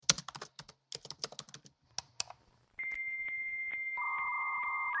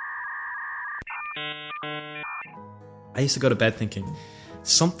I used to go to bed thinking,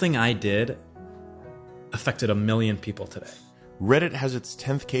 something I did affected 1 million people today. Reddit has its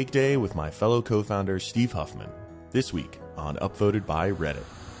 10th cake day with my fellow co-founder Steve Huffman this week on Upvoted by Reddit.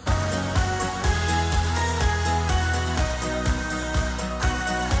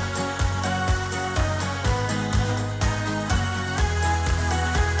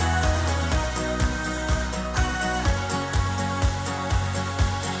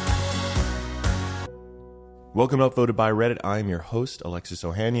 Welcome to Upvoted by Reddit. I'm your host, Alexis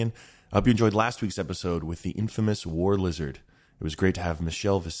Ohanian. I hope you enjoyed last week's episode with the infamous War Lizard. It was great to have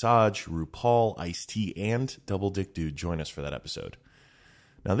Michelle Visage, RuPaul, Ice-T, and Double Dick Dude join us for that episode.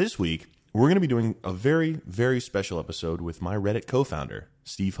 Now this week, we're going to be doing a very, very special episode with my Reddit co-founder,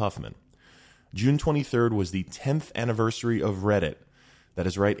 Steve Huffman. June 23rd was the 10th anniversary of Reddit. That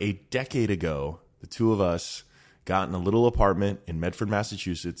is right, a decade ago, the two of us got in a little apartment in Medford,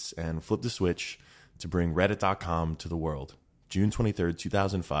 Massachusetts, and flipped a switch to bring Reddit.com to the world. June 23rd,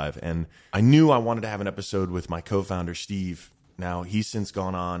 2005. And I knew I wanted to have an episode with my co-founder, Steve. Now, he's since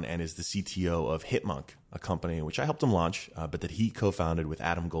gone on and is the CTO of Hitmonk, a company which I helped him launch, but that he co-founded with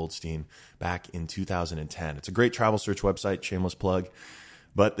Adam Goldstein back in 2010. It's a great travel search website, shameless plug.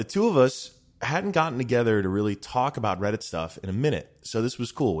 But the two of us hadn't gotten together to really talk about Reddit stuff in a minute. So this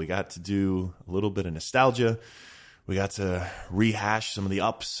was cool. We got to do a little bit of nostalgia. We got to rehash some of the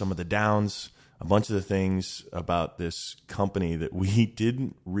ups, some of the downs, a bunch of the things about this company that we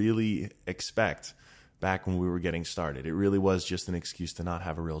didn't really expect back when we were getting started. It really was just an excuse to not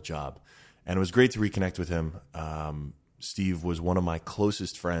have a real job. And it was great to reconnect with him. Steve was one of my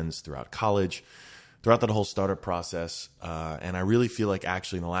closest friends throughout college, throughout that whole startup process. And I really feel like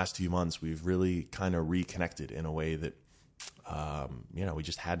actually in the last few months, we've really kind of reconnected in a way that, we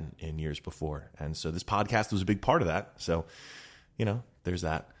just hadn't in years before. And so this podcast was a big part of that. So, there's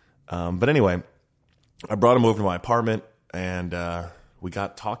that. But anyway, I brought him over to my apartment and we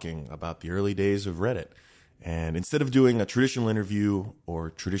got talking about the early days of Reddit. And instead of doing a traditional interview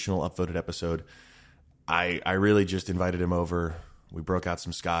or traditional upvoted episode, I really just invited him over. We broke out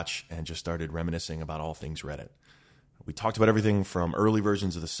some scotch and just started reminiscing about all things Reddit. We talked about everything from early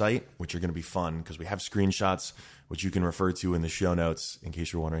versions of the site, which are going to be fun because we have screenshots, which you can refer to in the show notes in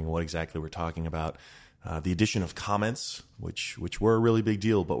case you're wondering what exactly we're talking about. The addition of comments, which were a really big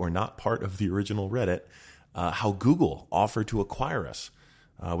deal, but were not part of the original Reddit. How Google offered to acquire us.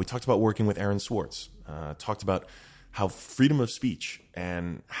 We talked about working with Aaron Swartz. Talked about how freedom of speech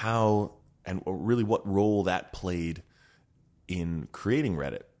and really what role that played in creating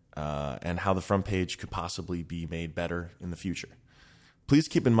Reddit, and how the front page could possibly be made better in the future. Please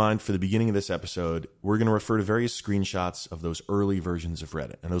keep in mind for the beginning of this episode, we're going to refer to various screenshots of those early versions of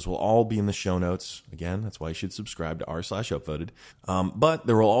Reddit. And those will all be in the show notes. Again, that's why you should subscribe to r/upvoted. But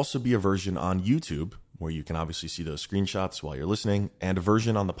there will also be a version on YouTube where you can obviously see those screenshots while you're listening, and a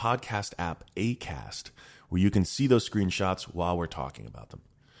version on the podcast app, a.k.a, where you can see those screenshots while we're talking about them.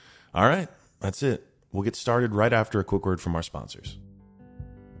 All right, that's it. We'll get started right after a quick word from our sponsors.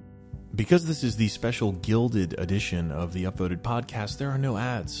 Because this is the special gilded edition of the Upvoted podcast, there are no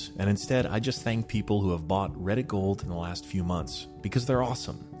ads. And instead, I just thank people who have bought Reddit Gold in the last few months because they're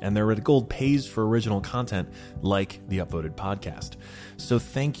awesome. And their Reddit Gold pays for original content like the Upvoted podcast. So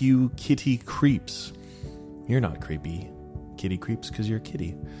thank you, Kitty Creeps. You're not creepy. Kitty Creeps because you're a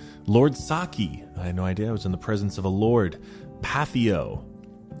kitty. Lord Saki. I had no idea I was in the presence of a lord. Pathio,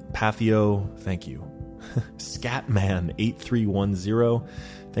 thank you. Scatman8310.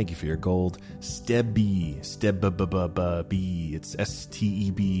 Thank you for your gold. Stebby, it's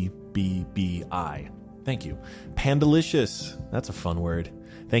STEBBBBI. Thank you. Pandalicious, that's a fun word.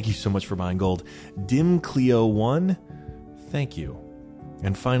 Thank you so much for buying gold. DimCleo1, thank you.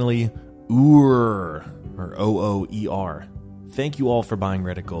 And finally, Ooer, or OOER. Thank you all for buying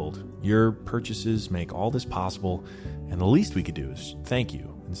Reddit Gold. Your purchases make all this possible, and the least we could do is thank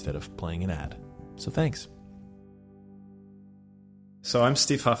you instead of playing an ad. So thanks. So I'm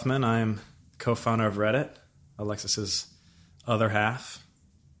Steve Huffman. I'm co-founder of Reddit, Alexis's other half.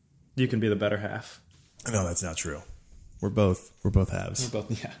 You can be the better half. No, that's not true. We're both halves. We're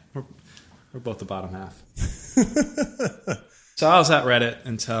both the bottom half. So I was at Reddit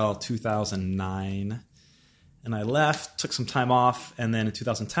until 2009, and I left, took some time off, and then in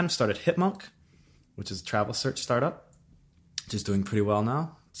 2010 started Hitmonk, which is a travel search startup, which is doing pretty well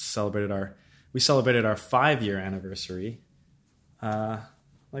now. We celebrated our 5-year anniversary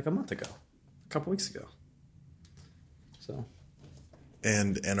like a month ago, a couple weeks ago. So,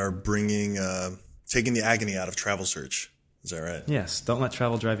 and are bringing taking the agony out of travel search. Is that right? Yes. Don't let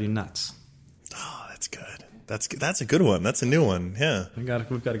travel drive you nuts. Oh, that's good. That's a good one. That's a new one. Yeah. We've got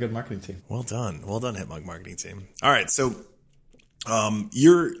a good marketing team. Well done, Hipmunk marketing team. All right, so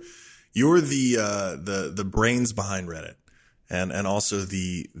you're the brains behind Reddit, and also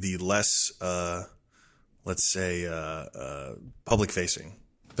the less let's say public facing.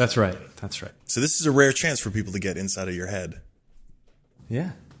 That's right. So this is a rare chance for people to get inside of your head.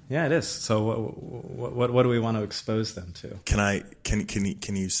 Yeah, it is. So what do we want to expose them to?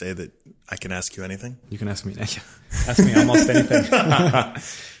 Can you say that I can ask you anything? You can ask me. Ask me almost anything.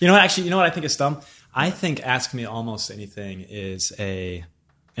 You know what I think is dumb? I think ask me almost anything is a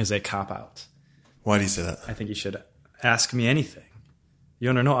cop out. Why do you say that? I think you should ask me anything. You're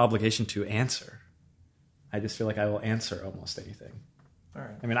under no obligation to answer. I just feel like I will answer almost anything. All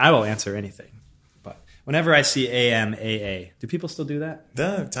right. I mean, I will answer anything. But whenever I see a.k.a, do people still do that?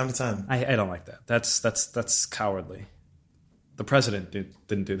 Yeah, time to time. I don't like that. That's cowardly. The president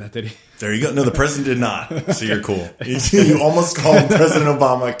didn't do that, did he? There you go. No, the president did not. So you're cool. You almost called President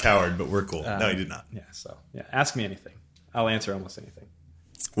Obama a coward, but we're cool. No, he did not. Yeah. So ask me anything. I'll answer almost anything.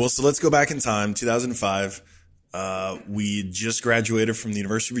 Well, so let's go back in time. 2005. We just graduated from the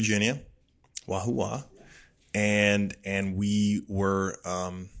University of Virginia. Wahoo wah. And we were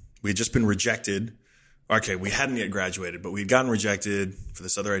we had just been rejected. Okay, we hadn't yet graduated, but we had gotten rejected for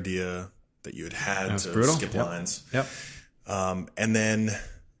this other idea that you had to brutal. skip lines. Yep. And then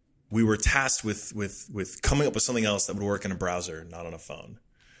we were tasked with coming up with something else that would work in a browser, not on a phone.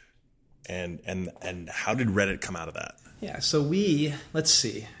 And how did Reddit come out of that? Yeah, so let's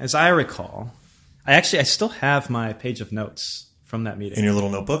see. As I recall, I still have my page of notes from that meeting. In your little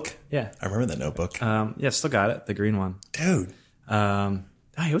notebook? Yeah. I remember that notebook. Still got it, the green one. Dude.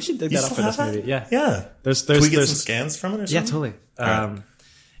 I wish you did that up for this movie. Yeah. Yeah. Can we get some scans from it or something? Yeah, totally. Right.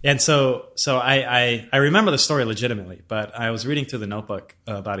 And so I remember the story legitimately, but I was reading through the notebook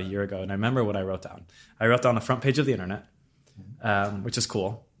about a year ago, and I remember what I wrote down. I wrote down the front page of the internet, which is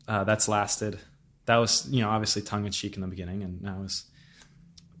cool. That's lasted. That was, obviously tongue-in-cheek in the beginning, and now is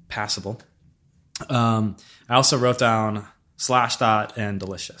passable. I also wrote down /dot and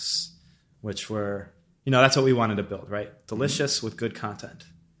delicious, which were, that's what we wanted to build, right? Delicious with good content,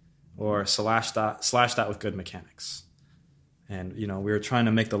 or /dot with good mechanics. And, we were trying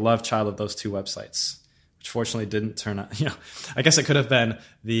to make the love child of those two websites, which fortunately didn't turn out, I guess it could have been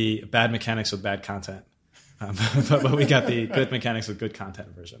the bad mechanics with bad content. But we got the good mechanics with good content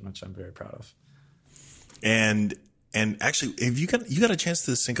version, which I'm very proud of. And actually, have you got a chance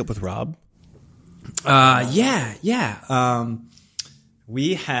to sync up with Rob? Yeah.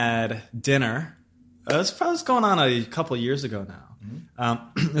 We had dinner. It was going on a couple of years ago now.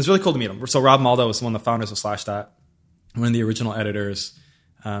 It was really cool to meet him. So Rob Maldo was one of the founders of /dot, one of the original editors.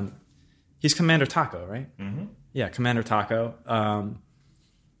 He's Commander Taco, right? Mm-hmm. Yeah, Commander Taco.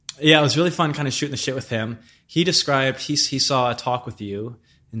 It was really fun kind of shooting the shit with him. He described, he saw a talk with you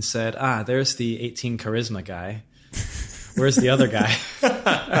and said, there's the 18 charisma guy. Where's the other guy?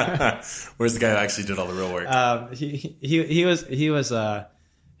 Where's the guy who actually did all the real work? He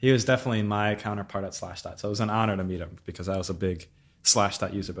was definitely my counterpart at /dot. So it was an honor to meet him because I was a big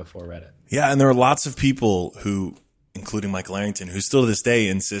 /dot user before Reddit. Yeah, and there are lots of people who, including Michael Arrington, who still to this day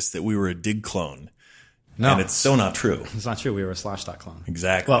insist that we were a dig clone. No, and it's so not true. It's not true. We were a /dot clone.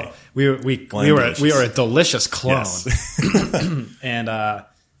 Exactly. Well, we were a delicious clone. Yes. And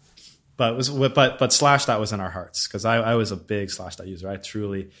but /dot was in our hearts because I was a big /dot user. I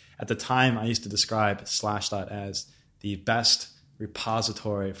truly, at the time, I used to describe /dot as the best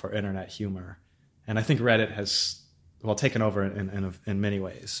repository for internet humor, and I think Reddit has taken over in many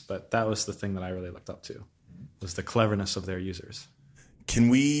ways. But that was the thing that I really looked up to, was the cleverness of their users.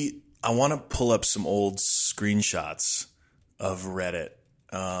 I want to pull up some old screenshots of Reddit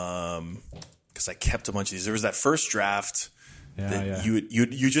because I kept a bunch of these. There was that first draft that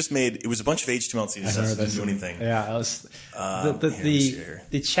you just made. It was a bunch of HTML and CSS. Didn't do anything. Yeah, it was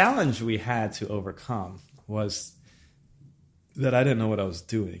the challenge we had to overcome was that I didn't know what I was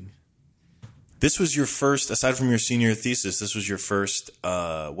doing. This was your first, aside from your senior thesis, this was your first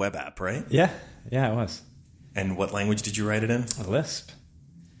web app, right? Yeah, it was. And what language did you write it in? Lisp.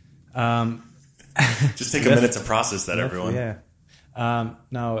 Just take a minute to process that, everyone. Yeah.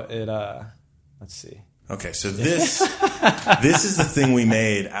 Let's see. Okay, so this is the thing we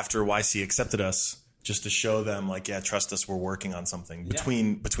made after YC accepted us, just to show them, trust us, we're working on something.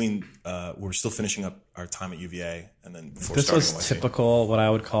 Between we're still finishing up our time at UVA, and then before this starting was YC. typical, what I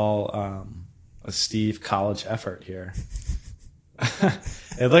would call a Steve college effort here.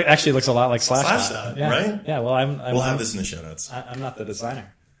 It actually looks a lot like /dot, right? Yeah. Well, we'll have this in the show notes. I'm not the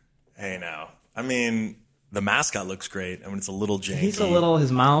designer. Hey, now, I mean, The mascot looks great. I mean, it's a little janky.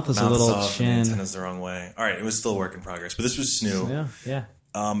 His mouth is a little chin. Antenna's the wrong way. All right, it was still a work in progress, but this was Snoo. Yeah.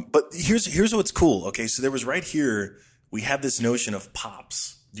 But here's what's cool. Okay, so there was right here, we had this notion of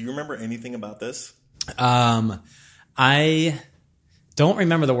pops. Do you remember anything about this? I don't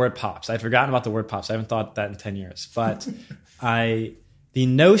remember the word pops. I'd forgotten about the word pops. I haven't thought that in 10 years. But the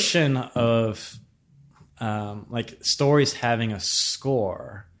notion of like stories having a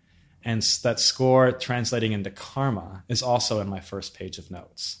score and that score translating into karma is also in my first page of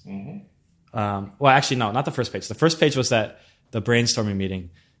notes. Well, actually, no, not the first page. The first page was the brainstorming meeting.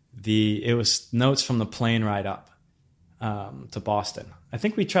 It was notes from the plane ride up to Boston. I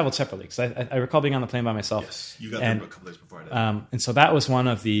think we traveled separately because I recall being on the plane by myself. Yes, you got there a couple days before I did. And so that was one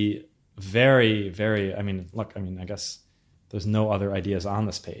of the very, very, I guess there's no other ideas on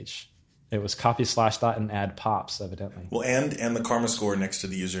this page. It was copy /dot and add pops, evidently. Well, and the karma score next to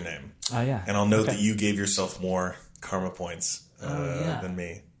the username. Oh, yeah. And I'll note that you gave yourself more karma points than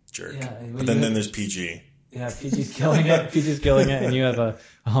me, jerk. Yeah, but then there's PG. Yeah, PG's killing it. PG's killing it, and you have a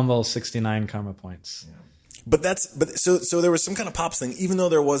humble 69 karma points. Yeah. So there was some kind of pops thing, even though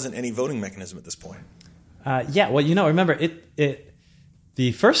there wasn't any voting mechanism at this point. Remember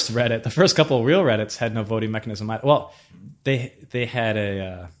the first Reddit, the first couple of real Reddits had no voting mechanism. Well, they had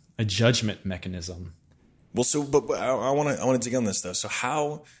a judgment mechanism. Well, but I want to dig on this though. So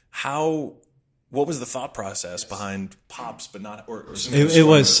what was the thought process behind pops, but not or it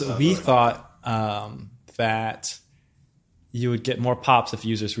was we thought that you would get more pops if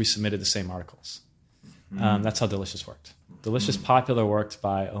users resubmitted the same articles. That's how Delicious worked. Delicious Popular worked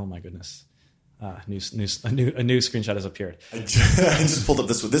by, oh my goodness, a new screenshot has appeared. I just pulled up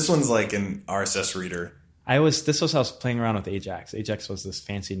this one. This one's like an RSS reader. I was playing around with Ajax. Ajax was this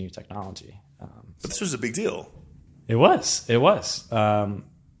fancy new technology. But this was a big deal. It was. What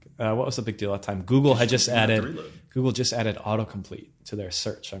was the big deal at the time? Google just added autocomplete to their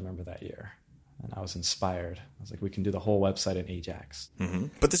search. I remember that year. And I was inspired. I was like, we can do the whole website in Ajax. Mm-hmm.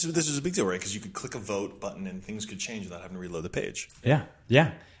 But this was a big deal, right? Because you could click a vote button and things could change without having to reload the page. Yeah.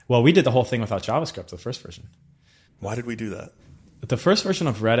 Well, we did the whole thing without JavaScript, the first version. Why did we do that? The first version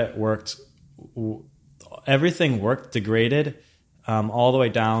of Reddit worked. Everything worked degraded all the way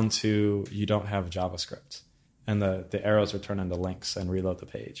down to you don't have JavaScript. And the arrows would turn into links and reload the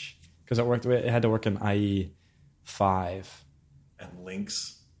page. Because it had to work in IE 5. And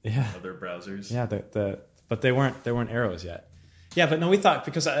links? Yeah, other browsers. Yeah, but they weren't arrows yet. Yeah, but no, we thought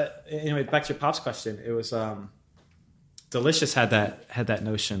because anyway, back to your pops question, it was Delicious had that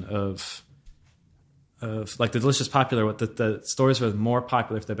notion of like the Delicious Popular. The stories were more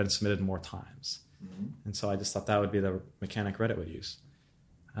popular if they'd been submitted more times, and so I just thought that would be the mechanic Reddit would use.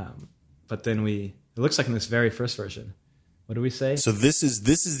 But then it looks like in this very first version. What do we say? So this is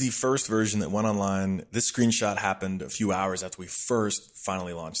the first version that went online. This screenshot happened a few hours after we first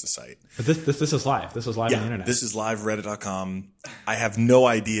finally launched the site. But this is live. This was live on the internet. This is live reddit.com. I have no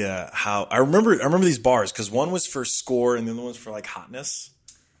idea how. I remember these bars because one was for score and the other one was for like hotness.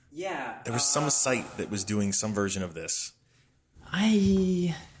 Yeah. There was some site that was doing some version of this.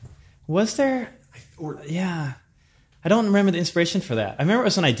 Was there? Yeah. I don't remember the inspiration for that. I remember it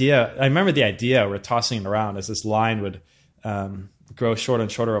was an idea. I remember the idea. We're tossing it around as this line would grow shorter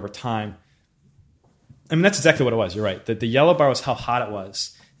and shorter over time. I mean, that's exactly what it was. You're right. The yellow bar was how hot it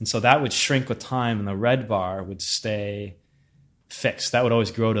was. And so that would shrink with time, and the red bar would stay fixed. That would always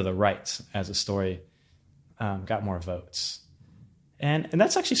grow to the right as a story got more votes. And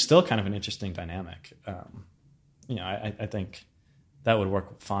that's actually still kind of an interesting dynamic. I think that would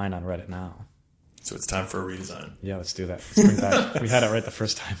work fine on Reddit now. So it's time for a redesign. Yeah, let's do that. Let's bring back. We had it right the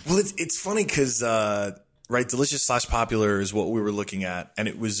first time. Well, it's funny because right, Delicious/Popular is what we were looking at, and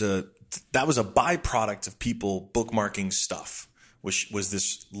that was a byproduct of people bookmarking stuff, which was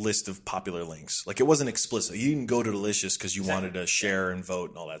this list of popular links. Like it wasn't explicit. You didn't go to Delicious because you wanted to share and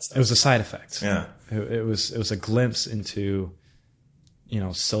vote and all that stuff. It was a side effect. Yeah, it was a glimpse into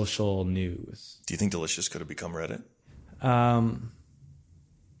social news. Do you think Delicious could have become Reddit?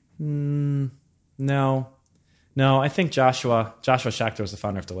 No. I think Joshua Schachter was the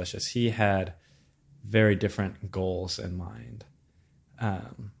founder of Delicious. He had very different goals in mind.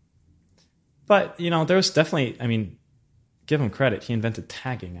 But, there was definitely, give him credit. He invented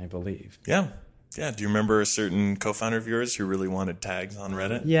tagging, I believe. Yeah. Yeah. Do you remember a certain co-founder of yours who really wanted tags on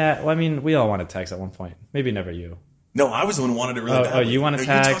Reddit? Yeah. Well, we all wanted tags at one point. Maybe never you. No, I was the one who wanted it really badly. Oh, you wanted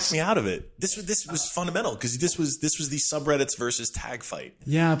tags? You talked me out of it. This was fundamental because this was the subreddits versus tag fight.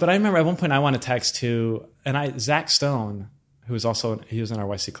 Yeah, but I remember at one point I wanted tags too. And Zach Stone, he was in our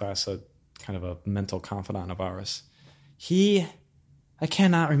YC class, so kind of a mental confidant of ours. I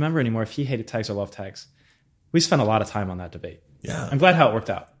cannot remember anymore if he hated tags or loved tags. we spent a lot of time on that debate. Yeah. I'm glad how it worked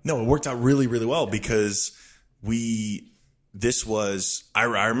out. No, it worked out really, really well because I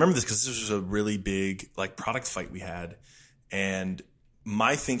remember this because this was a really big like product fight we had. And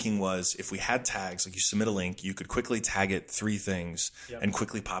my thinking was if we had tags, like you submit a link, you could quickly tag it 3 things and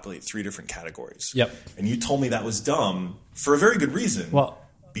quickly populate 3 different categories. Yep. And you told me that was dumb for a very good reason. Well,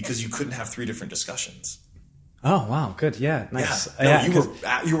 because you couldn't have 3 different discussions. Oh, wow. Good. Yeah. Nice. Yeah.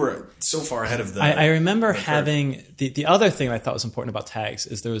 No, you were so far ahead of the I remember having the other thing I thought was important about tags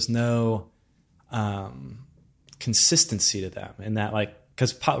is there was no consistency to them in that, like,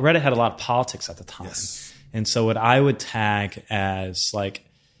 because Reddit had a lot of politics at the time. Yes. And so what I would tag as like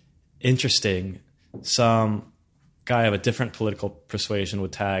interesting, some guy of a different political persuasion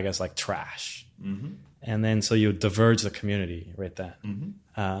would tag as like trash. Mm-hmm. And then so you would diverge the community right then.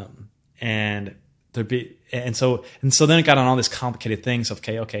 Mm-hmm. And so then it got on all these complicated things of,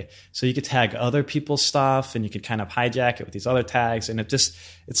 okay, so you could tag other people's stuff and you could kind of hijack it with these other tags. And it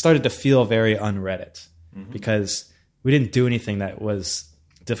started to feel very un-Reddit because we didn't do anything that was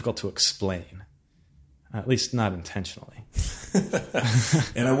difficult to explain, at least not intentionally.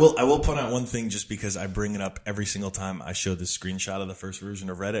 And I will point out one thing just because I bring it up every single time I show this screenshot of the first version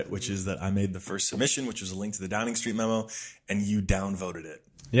of Reddit, which is that I made the first submission, which was a link to the Downing Street memo, and you downvoted it.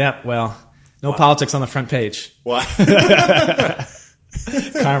 Yeah, well, no politics on the front page. Why?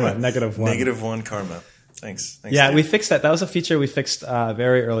 Karma, -1. -1 karma. Thanks. Yeah, Dave. we fixed that. That was a feature we fixed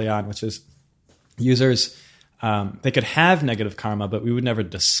very early on, which is users, they could have negative karma, but we would never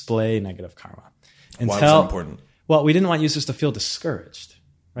display negative karma. Why was that important? Well, we didn't want users to feel discouraged,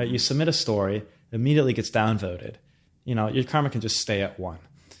 right? You submit a story, immediately gets downvoted. Your karma can just stay at 1.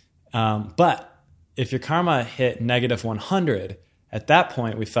 But if your karma hit -100, at that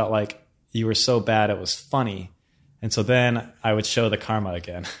point, we felt like you were so bad it was funny. And so then I would show the karma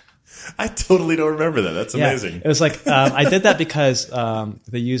again. I totally don't remember that. That's amazing. Yeah, it was like, I did that because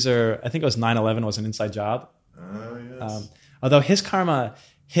the user, I think it was 9/11 was an inside job. Oh, yes. Although his karma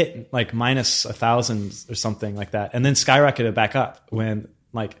hit like -1,000 or something like that, and then skyrocketed back up when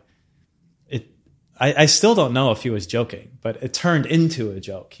like it. I still don't know if he was joking, but it turned into a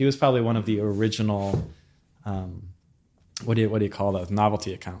joke. He was probably one of the original. What do you call those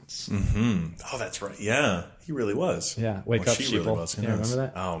novelty accounts? Mm-hmm. Oh, that's right. Yeah, he really was. Yeah, wake up, she sheeple. really was. Yeah, remember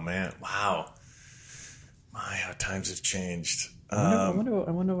that? Oh man, wow. My, how times have changed. I wonder what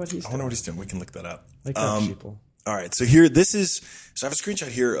he's doing. I wonder what he's doing. We can look that up. Wake up, sheeple. All right, so here, so I have a screenshot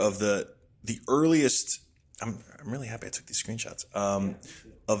here of the earliest. I'm really happy I took these screenshots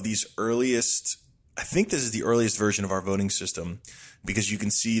of these earliest. I think this is the earliest version of our voting system because you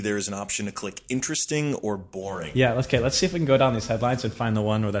can see there is an option to click interesting or boring. Yeah, let's see if we can go down these headlines and find the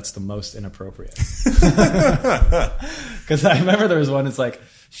one where that's the most inappropriate. Because I remember there was one. It's like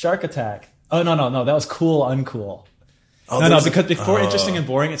shark attack. Oh no, that was cool, uncool. Oh, no, because before interesting and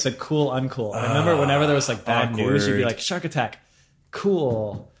boring, it said cool, uncool. I remember whenever there was like bad news, you'd be like shark attack,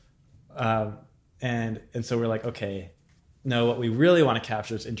 cool, and so we're like, okay, no, what we really want to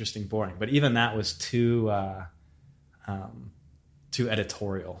capture is interesting, boring. But even that was too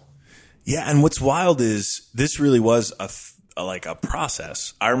editorial. Yeah, and what's wild is this really was a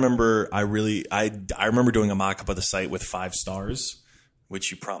process. I remember I remember doing a mock-up of the site with 5 stars,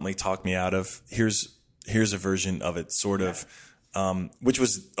 which you promptly talked me out of. Here's a version of it, sort of, which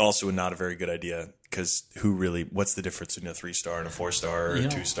was also not a very good idea because what's the difference between a 3-star and a 4-star or a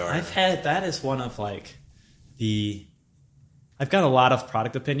 2-star? That is one of like I've got a lot of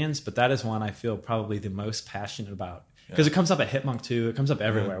product opinions, but that is one I feel probably the most passionate about because it comes up at Hitmonk too. It comes up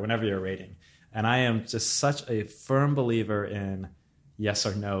everywhere whenever you're rating. And I am just such a firm believer in yes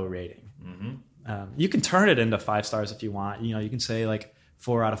or no rating. Mm-hmm. You can turn it into 5 stars if you want. You can say like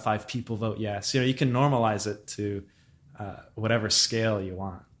 4 out of 5 people vote yes. You can normalize it to whatever scale you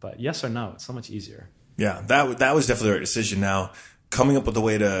want. But yes or no, it's so much easier. Yeah, that was definitely the right decision. Now, coming up with a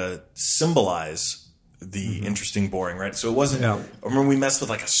way to symbolize the interesting, boring, right? So it wasn't. Yeah. I remember we messed with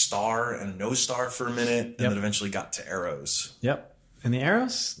like a star and no star for a minute, and then eventually got to arrows. Yep, and the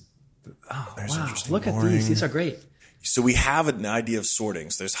arrows. Oh, there's wow! interesting, Look boring. at these; these are great. So we have an idea of sorting.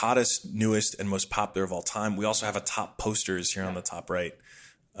 So there's hottest, newest, and most popular of all time. We also have a top posters here on the top right,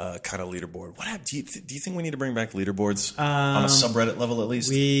 kind of leaderboard. Do you think we need to bring back leaderboards on a subreddit level at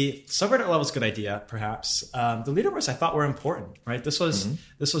least? Subreddit level is a good idea, perhaps. The leaderboards I thought were important, right? This was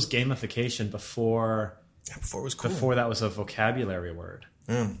gamification before. Yeah, before it was cool. Before that was a vocabulary word.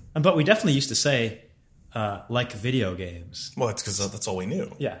 Mm. But we definitely used to say like video games. Well, that's because that's all we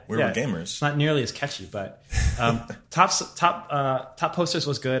knew. Yeah, we were gamers. It's not nearly as catchy, but top posters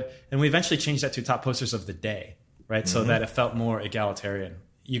was good, and we eventually changed that to top posters of the day, right? Mm-hmm. So that it felt more egalitarian.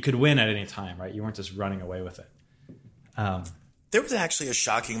 you could win at any time, right? You weren't just running away with it. There was actually a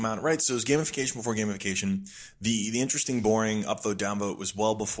shocking amount, right? So it was gamification before gamification. The interesting, boring upvote, downvote was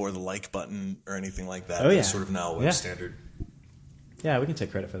well before the like button or anything like that. Oh, yeah. That's sort of now a web standard. Yeah, we can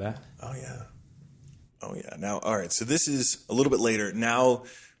take credit for that. Oh, yeah. Oh, yeah. Now, all right. So this is a little bit later. Now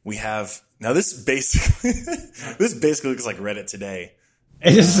we have, this basically looks like Reddit today.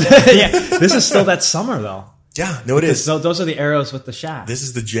 It is, yeah. This is still that summer, though. Yeah, no, it is. So those are the arrows with the shaft. This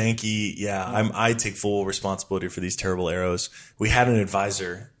is the janky. Yeah, I take full responsibility for these terrible arrows. We had an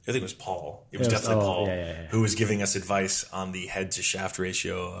advisor. I think it was Paul. It was definitely Paul who was giving us advice on the head to shaft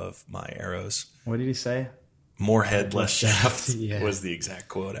ratio of my arrows. What did he say? More head, less shaft was the exact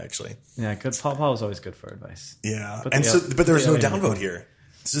quote, actually. Yeah, good. Paul was always good for advice. Yeah, but there was no downvote here.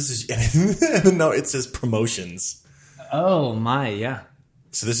 No, it says promotions. Oh my, yeah.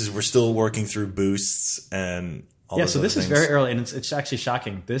 So we're still working through boosts and all those so this things. is very early, and it's actually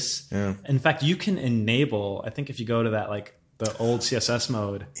shocking. In fact, you can enable, I think if you go to that, like the old CSS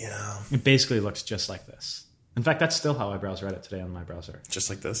mode, it basically looks just like this. In fact, that's still how I browse Reddit today on my browser. Just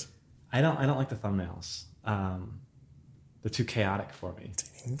like this? I don't like the thumbnails. They're too chaotic for me.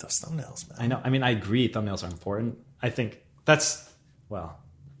 You need those thumbnails, man. I know. I mean, I agree thumbnails are important. I think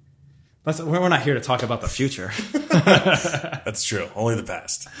we're not here to talk about the future. That's true. Only the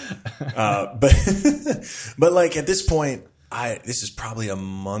past. But like at this point, this is probably a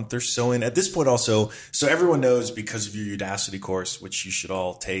month or so in. At this point also, so everyone knows because of your Udacity course, which you should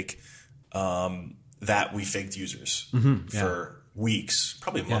all take, that we faked users for weeks,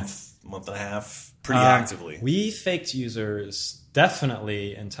 probably a month and a half, pretty actively. We faked users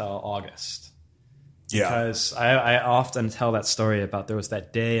definitely until August. Yeah. Because I often tell that story about there was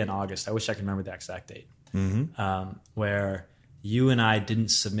that day in August. I wish I could remember the exact date. Where you and I didn't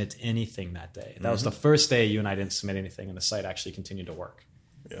submit anything that day. That was the first day you and I didn't submit anything, and the site actually continued to work.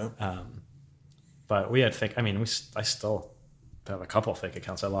 Yeah. But we had fake. I mean, I still have a couple of fake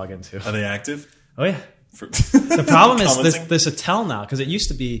accounts I log into. Are they active? Oh yeah. The problem is there's a tell now, because it used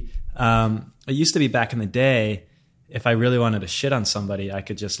to be back in the day. If I really wanted to shit on somebody, I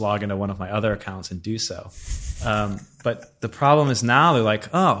could just log into one of my other accounts and do so. But the problem is now they're like,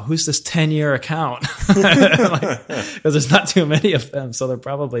 oh, who's this 10-year account? Because there's not too many of them, so they're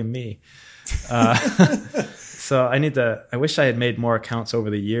probably me. So I wish I had made more accounts over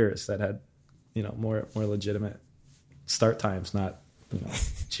the years that had, more legitimate start times, not,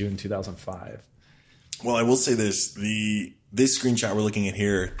 June 2005. Well, I will say this: this screenshot we're looking at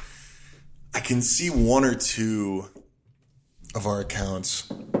here, I can see one or two of our accounts.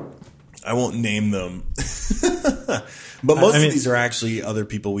 I won't name them, but most of these are actually other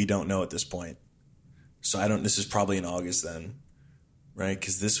people we don't know at this point. So this is probably in August then, right?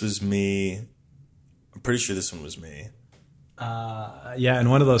 Because this was me. I'm pretty sure this one was me. Yeah, and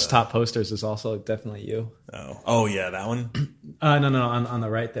one of those top posters is also definitely you. Oh yeah, that one. No, on the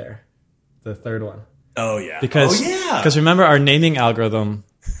right there, the third one. Oh yeah, because remember our naming algorithm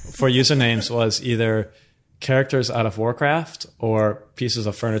for usernames was either characters out of Warcraft or pieces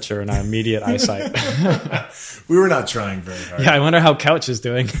of furniture in our immediate eyesight. We were not trying very hard. Yeah, I wonder how Couch is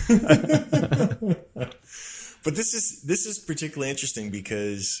doing. But this is particularly interesting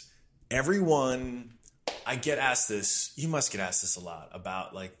because everyone, I get asked this. You must get asked this a lot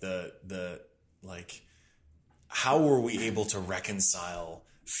about like the how were we able to reconcile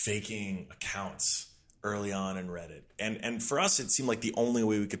faking accounts early on in Reddit, and for us, it seemed like the only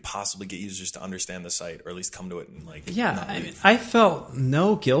way we could possibly get users to understand the site, or at least come to it and I felt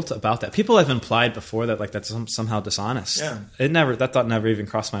no guilt about that. People have implied before that that's somehow dishonest. Yeah, that thought never even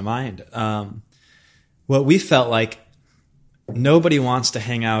crossed my mind. What we felt like, nobody wants to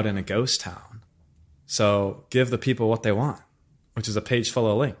hang out in a ghost town, so give the people what they want, which is a page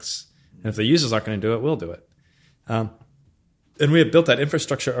full of links. And if the users aren't going to do it, we'll do it. And we had built that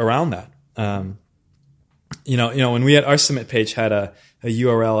infrastructure around that. When we had our submit page had a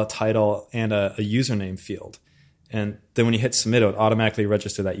URL, a title, and a username field. And then when you hit submit, it would automatically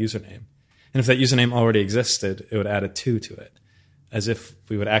register that username. And if that username already existed, it would add a 2 to it, as if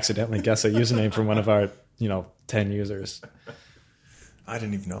we would accidentally guess a username from one of our, 10 users. I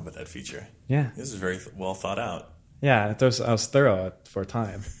didn't even know about that feature. Yeah. This is very well thought out. Yeah, I was thorough for a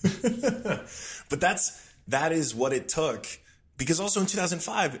time. But that is what it took. Because also in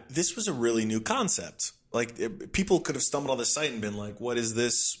 2005, this was a really new concept. Like, people could have stumbled on the site and been like, what is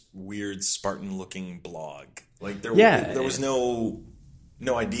this weird Spartan-looking blog? Like, there was no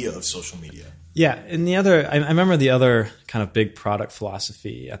idea of social media. Yeah, and I remember the other kind of big product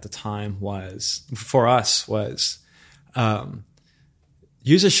philosophy at the time was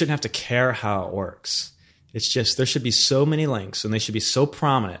users shouldn't have to care how it works. It's just there should be so many links, and they should be so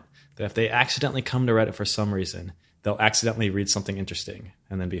prominent that if they accidentally come to Reddit for some reason, they'll accidentally read something interesting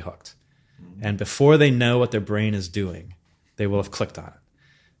and then be hooked. And before they know what their brain is doing, they will have clicked on it.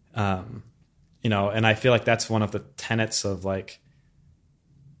 And I feel like that's one of the tenets of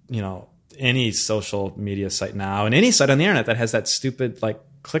any social media site now, and any site on the internet that has that stupid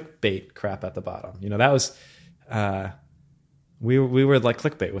clickbait crap at the bottom. That was we were like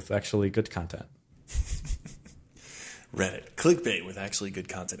clickbait with actually good content. Reddit clickbait with actually good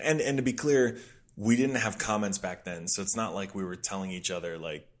content, and to be clear, we didn't have comments back then, so it's not like we were telling each other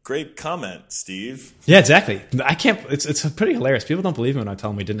great comment, Steve. Yeah, exactly. I can't. It's pretty hilarious. People don't believe me when I tell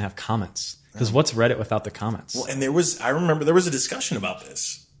them we didn't have comments, because what's Reddit without the comments? Well, and I remember there was a discussion about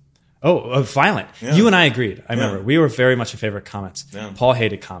this. Oh, violent. Yeah. You and I agreed. I remember we were very much in favor of comments. Yeah. Paul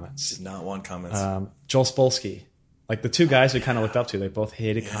hated comments. Did not want comments. Joel Spolsky, the two guys we kind of looked up to, they both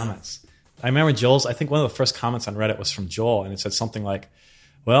hated comments. I remember I think one of the first comments on Reddit was from Joel, and it said something like,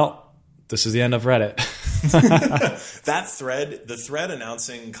 well, this is the end of Reddit. That thread, the thread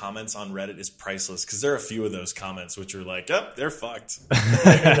announcing comments on Reddit is priceless, because there are a few of those comments which are they're fucked.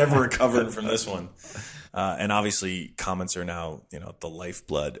 They're never recovering from this one. And obviously comments are now, the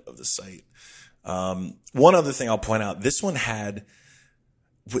lifeblood of the site. One other thing I'll point out, this one had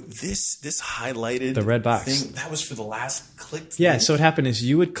this highlighted the red box thing. That was for the last click. Yeah. So what happened is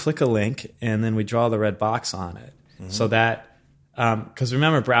you would click a link and then we draw the red box on it. Mm-hmm. So that, because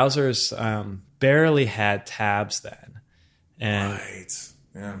remember, browsers barely had tabs then, and right,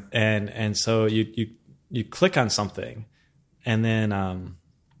 yeah, and so you click on something, and then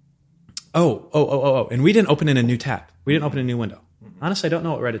and we didn't open in a new tab. We didn't open a new window. Mm-hmm. Honestly, I don't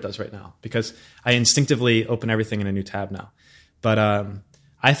know what Reddit does right now, because I instinctively open everything in a new tab now. But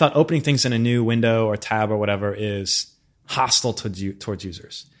I thought opening things in a new window or tab or whatever is hostile towards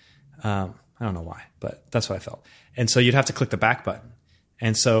users. I don't know why, but that's what I felt. And so you'd have to click the back button.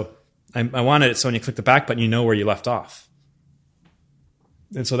 And so I wanted it so when you click the back button, you know where you left off.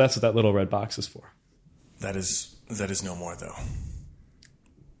 And so that's what that little red box is for. That is no more, though.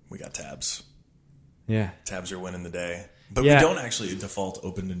 We got tabs. Yeah. Tabs are winning the day. But we don't actually default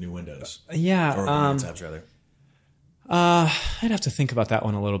open to new windows. Yeah. Or open new tabs, rather. I'd have to think about that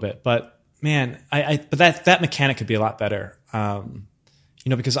one a little bit. But, man, but that mechanic could be a lot better.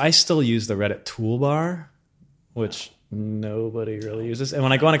 Because I still use the Reddit toolbar, which nobody really uses. And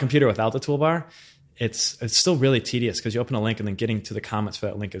when I go on a computer without the toolbar, it's still really tedious, because you open a link and then getting to the comments for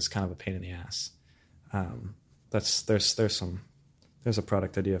that link is kind of a pain in the ass. There's a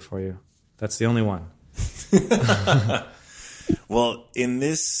product idea for you. That's the only one. Well, in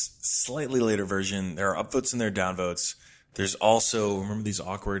this slightly later version, there are upvotes and there are downvotes. There's also, remember these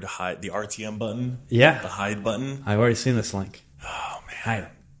awkward the RTM button? Yeah. The hide button? I've already seen this link. Oh, man. Hide.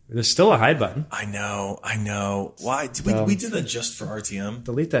 There's still a hide button. I know. Why? We did that just for RTM?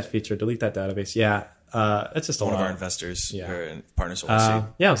 Delete that feature. Delete that database. Yeah. It's just one of our investors or partners. Yeah,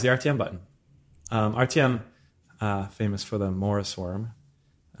 it was the RTM button. RTM, famous for the Morris worm,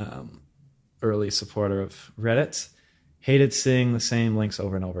 early supporter of Reddit, hated seeing the same links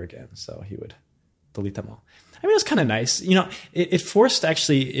over and over again, so he would delete them all. I mean, it was kind of nice. It forced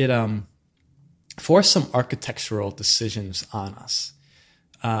some architectural decisions on us.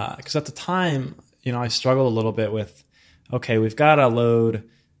 Because at the time, I struggled a little bit with, okay, we've got to load,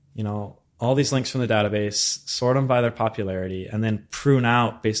 all these links from the database, sort them by their popularity, and then prune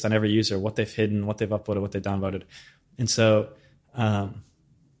out based on every user what they've hidden, what they've uploaded, what they've downvoted. And so,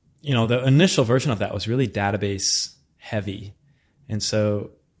 the initial version of that was really database heavy. And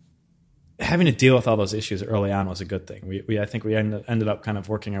so having to deal with all those issues early on was a good thing. I think we ended up kind of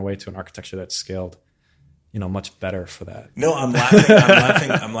working our way to an architecture that scaled much better for that. No, I'm laughing.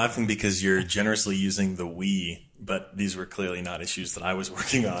 I'm laughing because you're generously using the we, but these were clearly not issues that I was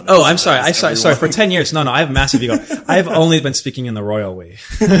working on. Oh, I'm sorry. Sorry. For 10 years. No, I have a massive ego. I've only been speaking in the royal we.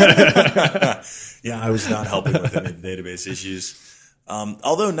 Yeah, I was not helping with any database issues.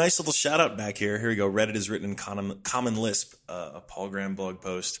 Although, nice little shout out back here. Here we go. Reddit is written in Common Lisp, a Paul Graham blog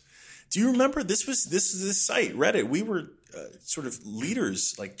post. Do you remember this site, Reddit? We were sort of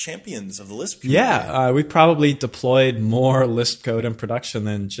leaders, like champions of the Lisp community. Yeah, we probably deployed more Lisp code in production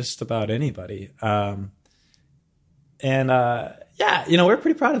than just about anybody. We're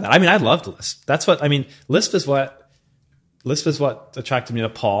pretty proud of that. I mean, I loved Lisp. Lisp is what attracted me to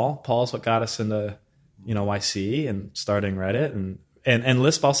Paul. Paul is what got us into, YC and starting Reddit, and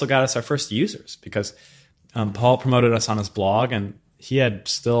Lisp also got us our first users, because Paul promoted us on his blog, and he had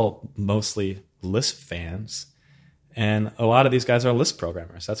still mostly Lisp fans. And a lot of these guys are Lisp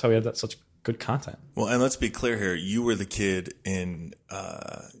programmers. That's how we had such good content. Well, and let's be clear here. You were the kid in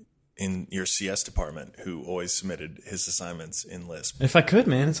in your CS department who always submitted his assignments in Lisp. If I could,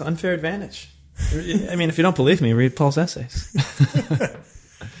 man, it's an unfair advantage. I mean, if you don't believe me, read Paul's essays.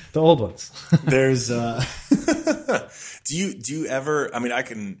 The old ones. There's do you ever, I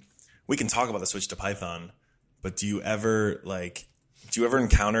mean, we can talk about the switch to Python, but do you ever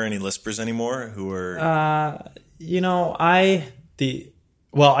encounter any Lispers anymore who are I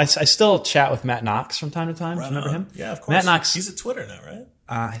still chat with Matt Knox from time to time. Do you remember him? Yeah, of course. Matt Knox. He's at Twitter now, right?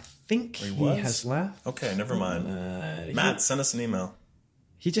 I think he has left. Okay, never mind. Matt, send us an email.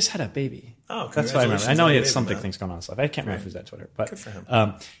 He just had a baby. Oh, that's what I remember. I know he had some big Matt. things going on in his life. I can't remember if he was at Twitter, but good for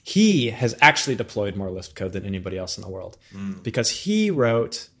him. He has actually deployed more Lisp code than anybody else in the world because he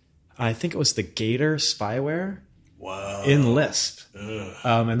wrote, I think it was the Gator spyware in Lisp,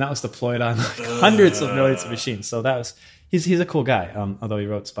 and that was deployed on hundreds of millions of machines. So that was he's a cool guy. Although he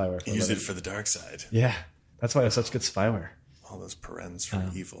wrote spyware, He used it for the dark side. Yeah, that's why it was such good spyware. All those parens for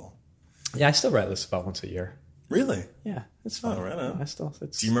evil. Yeah, I still write Lisp about once a year. Really? Yeah, it's fun. Oh, right on. Do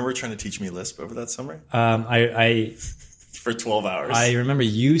you remember trying to teach me Lisp over that summer? I for 12 hours. I remember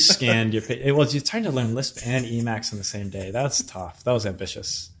you scanned your page. Well, you're trying to learn Lisp and Emacs in the same day. That's tough. That was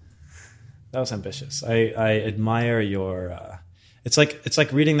ambitious. I admire your. It's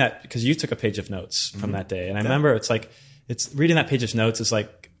like reading that because you took a page of notes from that day, and I remember it's reading that page of notes is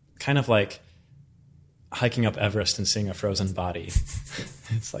like kind of like hiking up Everest and seeing a frozen body.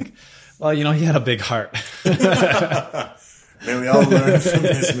 It's like, well, he had a big heart. May we all learn from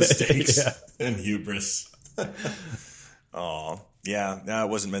his mistakes and hubris. Oh, yeah, it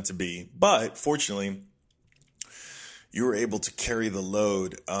wasn't meant to be. But fortunately, you were able to carry the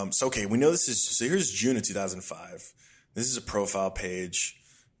load. Okay, we know this is, so here's June of 2005. This is a profile page.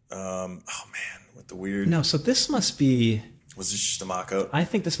 Oh man, with the weird. No, so this must be. Was this just a mock-up? I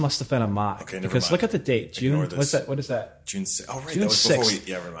think this must have been a mock. Okay, never because mind. look at the date. June. What's that? What is that? June 6th. Oh, right. June that was 6th. before we.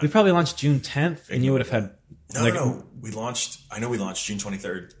 Yeah, never mind. We probably launched June 10th, and you would have had. No. We launched. I know we launched June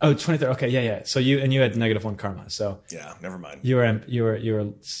 23rd. Oh, 23rd. Okay, yeah. So you had -1 karma. So yeah, never mind. You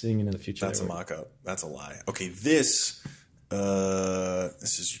were seeing it in the future. That's a mock-up. That's a lie. Okay, this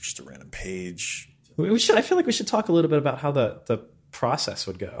is just a random page. We should. I feel like we should talk a little bit about how the process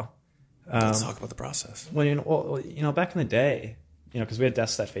would go. Let's talk about the process. Well, back in the day, because we had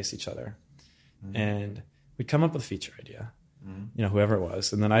desks that faced each other, and we'd come up with a feature idea, whoever it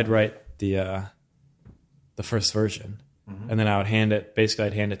was, and then I'd write the first version, and then I would hand it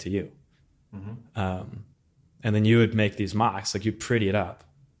to you, and then you would make these mocks, like you'd pretty it up.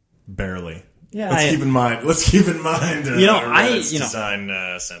 Barely. Yeah. Let's keep in mind.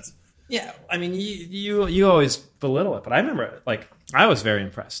 Design sense. Yeah, I mean, you always belittle it, but I remember, I was very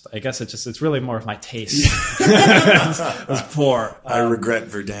impressed. I guess it's really more of my taste. It was poor. I regret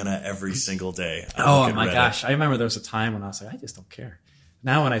Verdana every single day. Oh my gosh, I remember there was a time when I was like, I just don't care.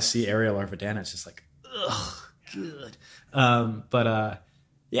 Now when I see Arial or Verdana, it's just like, ugh, good.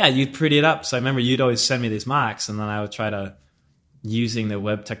 Yeah, you'd pretty it up. So I remember you'd always send me these mocks, and then I would try to, using the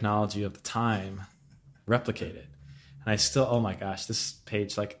web technology of the time, replicate it. And I still, oh my gosh, this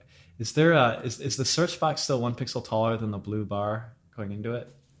page, is there is the search box still 1 pixel taller than the blue bar going into it?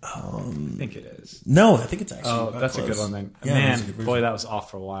 I think it is. No, I think it's actually. Oh, that's close. A good one then. Yeah, man, boy, that was off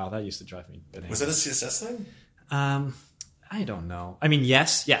for a while. That used to drive me bananas. Was that a CSS thing? I don't know. I mean,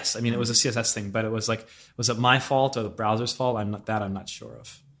 yes. I mean, it was a CSS thing, but it was was it my fault or the browser's fault? I'm not sure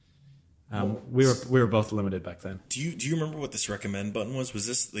of. We were both limited back then. Do you remember what this recommend button was? Was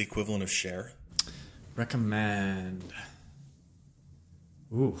this the equivalent of share? Recommend.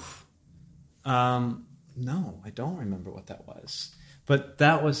 Oof. No, I don't remember what that was. But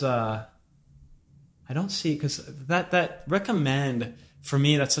that was I don't see, because that recommend, for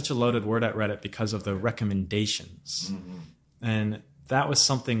me, that's such a loaded word at Reddit because of the recommendations. Mm-hmm. And that was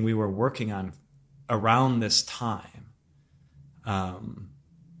something we were working on around this time.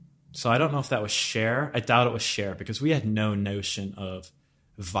 So I don't know if that was share. I doubt it was share because we had no notion of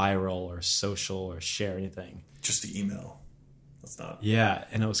viral or social or share anything. Just the email. That's not. Yeah,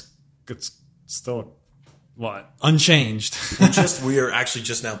 and it's still unchanged. we are actually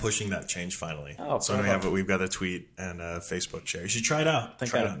just now pushing that change finally. Oh, so we've got a tweet and a Facebook share. You should try it out.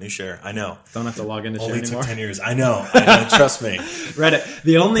 Try it out. New share. I know. Don't have to log into share anymore. Only took 10 years. I know. Trust me. Reddit,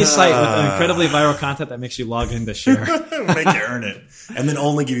 the only site with incredibly viral content that makes you log into share. Make you earn it, and then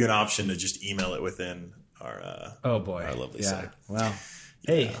only give you an option to just email it within our our lovely site. Wow.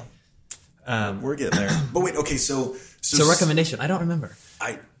 Hey, we're getting there. But wait, okay. So recommendation. I don't remember.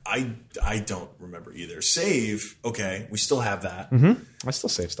 I don't remember either. Save, okay, we still have that. Mm-hmm. I still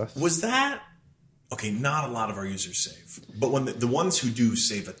save stuff. Was that okay? Not a lot of our users save, but when the ones who do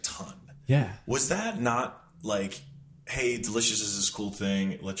save a ton, yeah, was that not hey, Delicious is this cool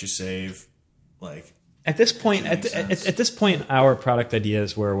thing, it lets you save, like... At this point, at this point, our product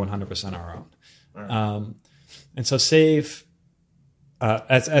ideas were 100% our own. Right. And so save,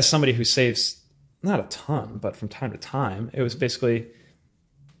 as somebody who saves not a ton, but from time to time, it was basically,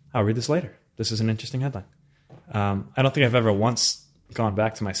 I'll read this later. This is an interesting headline. I don't think I've ever once gone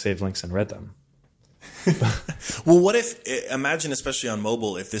back to my saved links and read them. Well, what if, imagine especially on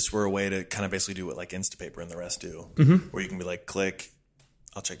mobile, if this were a way to kind of basically do what like Instapaper and the rest do, where you can be like, click,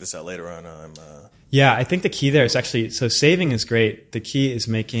 I'll check this out later on. Yeah, I think the key there is actually, so saving is great. The key is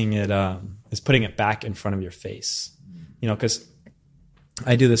making it, is putting it back in front of your face. You know, because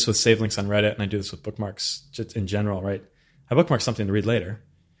I do this with save links on Reddit and I do this with bookmarks just in general, right? I bookmark something to read later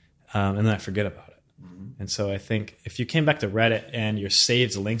and then I forget about it. And so I think if you came back to Reddit and your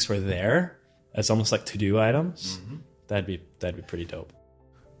saved links were there as almost like to-do items, that'd be pretty dope.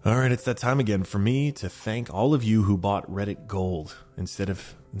 All right, it's that time again for me to thank all of you who bought Reddit Gold instead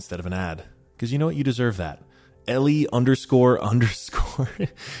of an ad. Because you know what? You deserve that. Ellie __.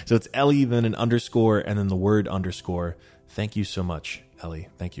 So it's Ellie, then an underscore, and then the word underscore. Thank you so much, Ellie.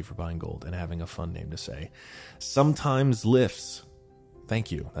 Thank you for buying gold and having a fun name to say. Sometimes lifts.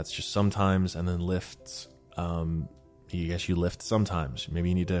 Thank you. That's just sometimes, and then lifts. I guess you lift sometimes. Maybe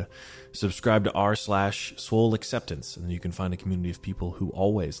you need to subscribe to r/Swole Acceptance, and then you can find a community of people who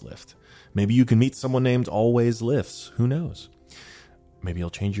always lift. Maybe you can meet someone named Always Lifts. Who knows? Maybe you'll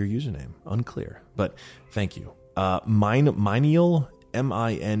change your username. Unclear. But thank you. Mineal,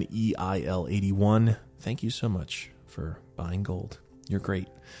 Mineil 81. Thank you so much for buying gold. You're great.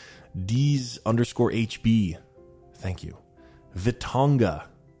 Dees_HB. Thank you. Vitonga.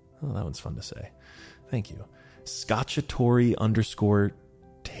 Oh, that one's fun to say. Thank you.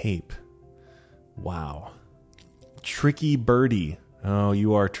 Scotchatory_tape. Wow. Tricky Birdie. Oh,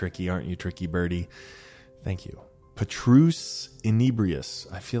 you are tricky, aren't you, Tricky Birdie? Thank you. Petrus Inebrius.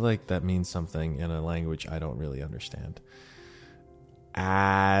 I feel like that means something in a language I don't really understand.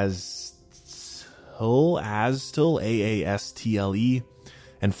 Astle, AASTLE.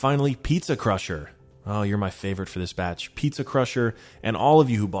 And finally, Pizza Crusher. Oh, you're my favorite for this batch. Pizza Crusher and all of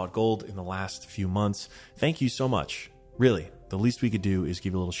you who bought gold in the last few months. Thank you so much. Really, the least we could do is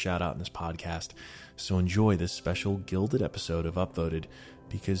give you a little shout out in this podcast. So enjoy this special gilded episode of Upvoted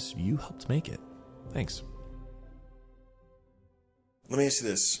because you helped make it. Thanks. Let me ask you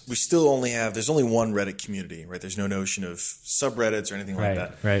this. We still only have, there's only one Reddit community, right? There's no notion of subreddits or anything like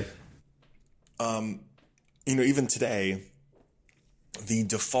that. Right. You know, even today, the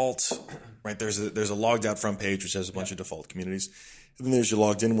default, right? There's a logged out front page which has a bunch of default communities, and then there's your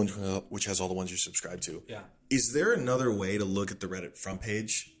logged in one which has all the ones you're subscribed to. Yeah. Is there another way to look at the Reddit front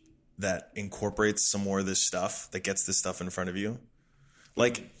page that incorporates some more of this stuff, that gets this stuff in front of you?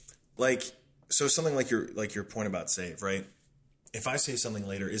 Like so something like your point about save, right? If I say something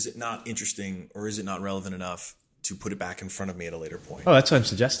later, is it not interesting or is it not relevant enough to put it back in front of me at a later point? Oh, that's what I'm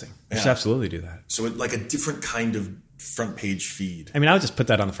suggesting. You should absolutely do that. So like a different kind of front page feed. I mean, I would just put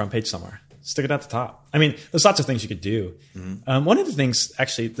that on the front page somewhere. Stick it at the top. I mean, there's lots of things you could do. One of the things,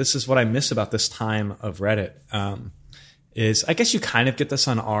 actually, this is what I miss about this time of Reddit, is I guess you kind of get this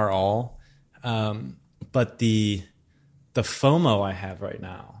on r/all, but the FOMO I have right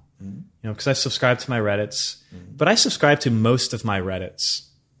now, you know, because I subscribe to my Reddits, but I subscribed to most of my Reddits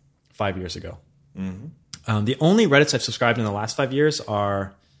 5 years ago. The only Reddits I've subscribed in the last 5 years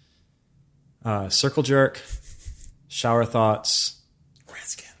are Circle Jerk, Shower Thoughts,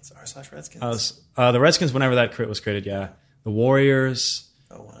 Redskins, r/Redskins. The Redskins, whenever that was created, yeah. The Warriors.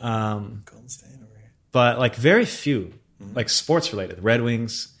 Oh, wow. Golden State over here. But like very few, like sports related, Red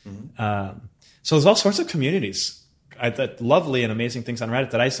Wings. So there's all sorts of communities, that lovely and amazing things on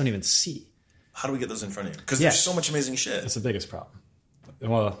Reddit that I just don't even see. How do we get those in front of you? Because there's so much amazing shit. That's the biggest problem.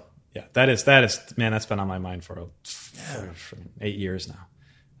 Well, yeah, that is, man, that's been on my mind for 8 years now.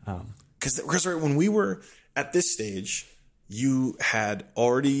 Because when we were at this stage, you had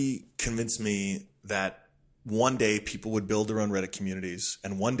already convinced me that one day people would build their own Reddit communities.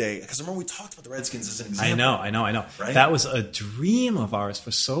 And one day, because remember we talked about the Redskins as an example. I know. Right? That was a dream of ours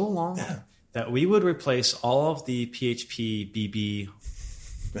for so long that we would replace all of the PHP, BB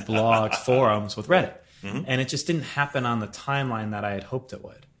blog forums with Reddit. And it just didn't happen on the timeline that I had hoped it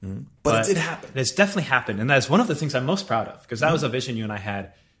would. But it did happen. It's definitely happened. And that's one of the things I'm most proud of, because that was a vision you and I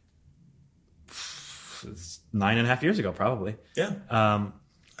had 9.5 years ago, probably. Yeah.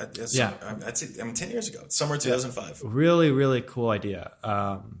 I'd say 10 years ago. Summer 2005. Really, really cool idea.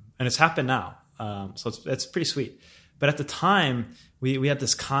 And it's happened now. So it's pretty sweet. But at the time, we had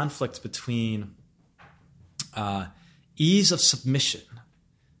this conflict between ease of submission.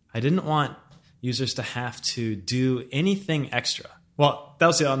 I didn't want users to have to do anything extra. Well, that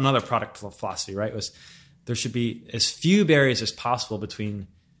was another product philosophy, right? Was there should be as few barriers as possible between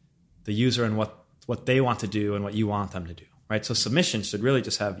the user and what they want to do and what you want them to do, right? So submission should really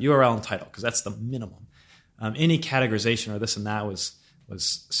just have URL and title because that's the minimum. Any categorization or this and that was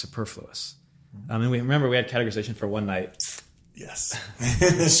superfluous. And we had categorization for one night. Yes.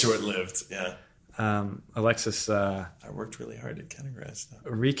 Short-lived, yeah. Alexis I worked really hard to categorize stuff.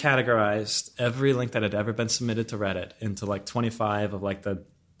 Recategorized every link that had ever been submitted to Reddit into like 25 of like the,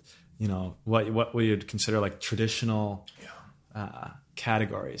 what we would consider like traditional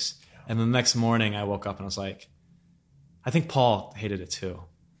categories. Yeah. And the next morning I woke up and I was like, I think Paul hated it too.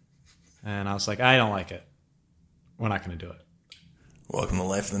 And I was like, I don't like it. We're not going to do it. Welcome to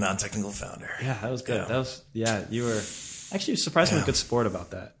life of the non-technical founder. Yeah, that was good. Yeah. You were actually surprisingly good sport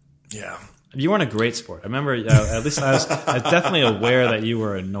about that. Yeah. You weren't a great sport. I remember, at least I was definitely aware that you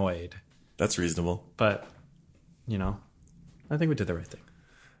were annoyed. That's reasonable. But, I think we did the right thing.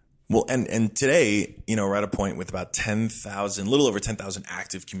 Well, and today, we're at a point with about 10,000, little over 10,000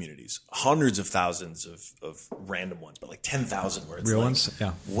 active communities, hundreds of thousands of random ones, but like 10,000 where it's real like, ones,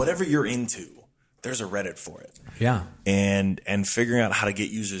 yeah. Whatever you're into, there's a Reddit for it. Yeah. And figuring out how to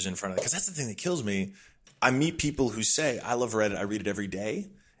get users in front of it. Because that's the thing that kills me. I meet people who say, I love Reddit, I read it every day.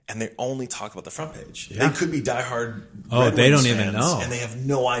 And they only talk about the front page. Yeah. They could be diehard Red they Wings don't fans, even know. And they have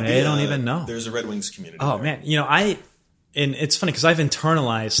no idea. They don't even know. There's a Red Wings community. Oh, there. man. And it's funny because I've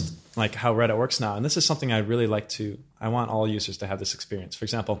internalized like how Reddit works now. And this is something I really like I want all users to have this experience. For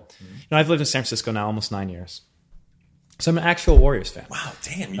example, I've lived in San Francisco now almost 9 years. So I'm an actual Warriors fan. Wow,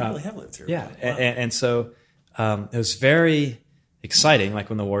 damn, you really have lived here. Yeah. Wow. And so it was very exciting, like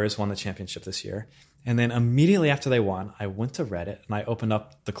when the Warriors won the championship this year. And then immediately after they won, I went to Reddit and I opened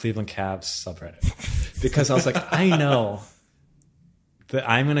up the Cleveland Cavs subreddit because I was like, I know that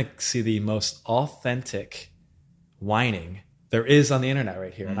I'm going to see the most authentic whining there is on the internet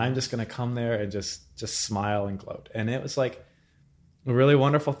right here. And I'm just going to come there and just smile and gloat. And it was like a really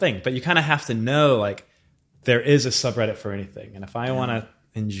wonderful thing. But you kind of have to know, like, there is a subreddit for anything. And if I want to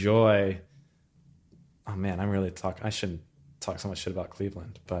enjoy, oh man, I shouldn't talk so much shit about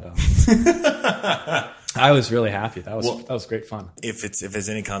Cleveland, but I was really happy. That was great fun. If it's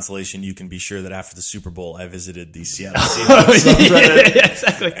any consolation, you can be sure that after the Super Bowl, I visited the Seattle Seahawks subreddit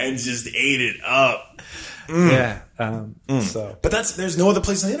exactly. and just ate it up. Yeah. But there's no other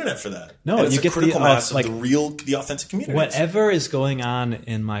place on the internet for that. No, and it's you get critical the mass of like the authentic community. Whatever is going on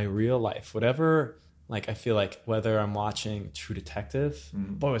in my real life, whatever. Like I feel like whether I'm watching True Detective,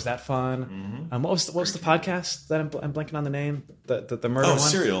 boy was that fun. What was the podcast that I'm blanking on the name? The murder one?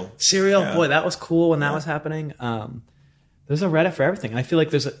 Serial. Serial, yeah. Boy, that was cool when that was happening. There's a Reddit for everything, and I feel like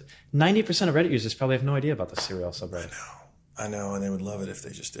there's 90% of Reddit users probably have no idea about the Serial subreddit. I know, and they would love it if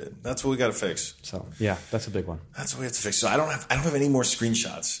they just did. That's what we got to fix. So yeah, that's a big one. That's what we have to fix. So I don't have any more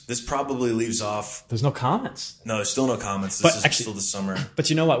screenshots. This probably leaves off. There's no comments. No, there's still no comments. This is still the summer. But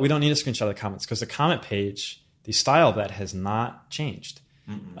you know what? We don't need a screenshot of the comments because the comment page, the style of that has not changed.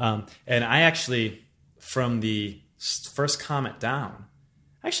 And I actually, from the first comment down,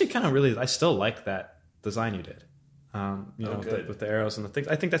 I still like that design you did. With the arrows and the things.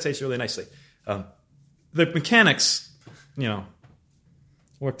 I think that's aged really nicely. The mechanics.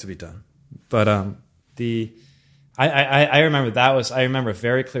 Work to be done. But I remember I remember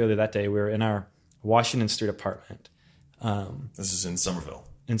very clearly that day we were in our Washington Street apartment. This is in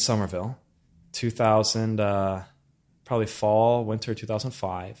Somerville. 2000, probably fall, winter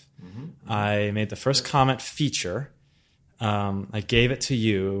 2005. I made the first comment feature. I gave it to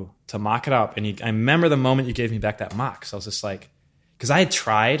you to mock it up, and I remember the moment you gave me back that mock. So I was just like, because I had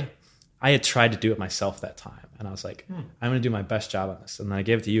tried to do it myself that time. And I was like, I'm going to do my best job on this. And then I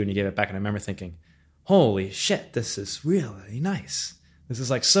gave it to you and you gave it back. And I remember thinking, holy shit, this is really nice. This is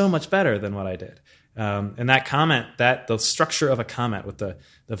like so much better than what I did. And that comment, the structure of a comment with the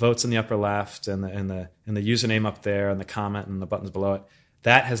votes in the upper left and the username up there and the comment and the buttons below it,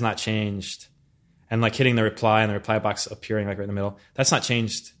 that has not changed. And like hitting the reply and the reply box appearing like right in the middle, that's not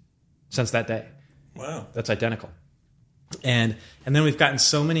changed since that day. Wow. That's identical. And then we've gotten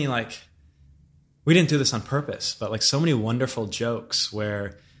so many we didn't do this on purpose, but like so many wonderful jokes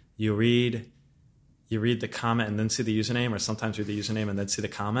where you read the comment and then see the username, or sometimes read the username and then see the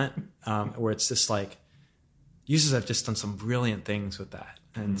comment, where it's just like users have just done some brilliant things with that.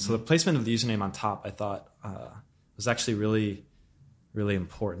 And so the placement of the username on top, I thought was actually really, really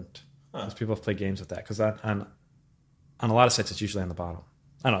important. Because people have played games with that. Because on a lot of sites, it's usually on the bottom.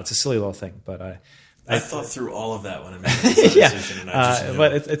 I don't know, it's a silly little thing, but I thought through all of that when I made this decision. And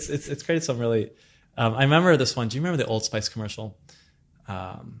but it's created some really. I remember this one. Do you remember the Old Spice commercial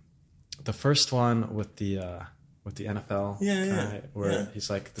The first one with the NFL guy, where he's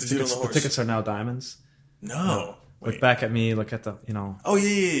like, the tickets are now diamonds. No. Look back at me. Look at the, Oh,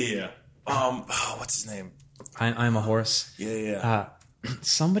 yeah. What's his name? I'm a horse. Yeah.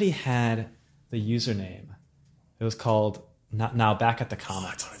 Somebody had the username. It was called now back at the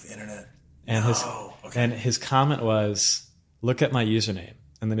comment. I don't have the internet. And his comment was, look at my username.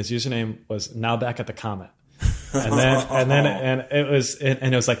 And then his username was now back at the comment. And it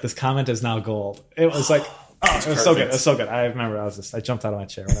was like, this comment is now gold. It was like, it was so good. It was so good. I remember I jumped out of my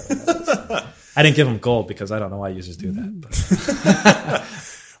chair. I didn't give him gold because I don't know why users do that.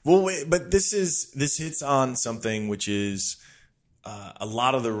 Well, wait, but this hits on something which is a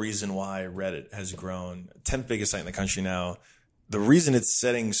lot of the reason why Reddit has grown, 10th biggest site in the country now. The reason it's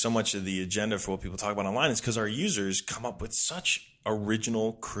setting so much of the agenda for what people talk about online is because our users come up with such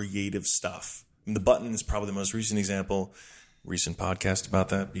original, creative stuff. And the button is probably the most recent example. Recent podcast about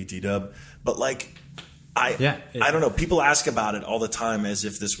that, BT Dub. But like, I don't know. People ask about it all the time as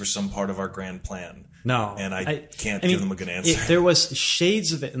if this were some part of our grand plan. No. And I can't give them a good answer. There was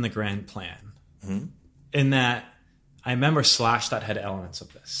shades of it in the grand plan. Mm-hmm. In that, I remember Slashdot had elements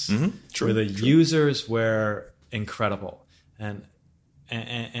of this. Mm-hmm. True. Where the users were incredible. And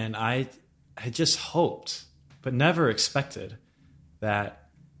I just hoped, but never expected, that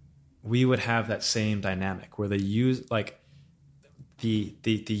we would have that same dynamic where the users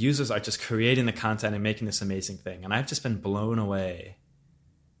are just creating the content and making this amazing thing. And I've just been blown away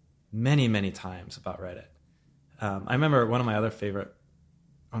many, many times about Reddit. I remember one of my other favorite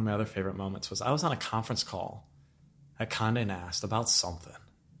moments was I was on a conference call at Condé Nast about something.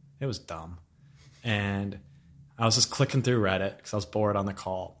 It was dumb. And I was just clicking through Reddit because I was bored on the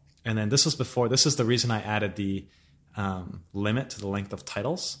call. And then this is the reason I added the limit to the length of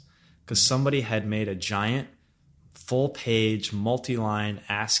titles, because somebody had made a giant full-page, multi-line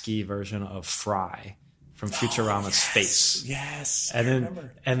ASCII version of Fry from Futurama's face. Yes, I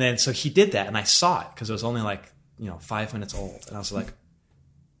remember. And then so he did that, and I saw it because it was only 5 minutes old, and I was like,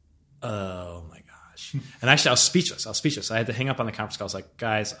 oh my gosh. And actually, I was speechless. I had to hang up on the conference call. I was like,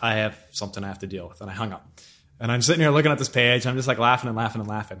 guys, I have something I have to deal with, and I hung up. And I'm sitting here looking at this page. I'm just like laughing.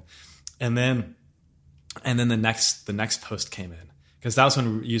 And then the next post came in, because that was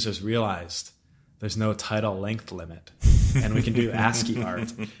when users realized there's no title length limit and we can do ASCII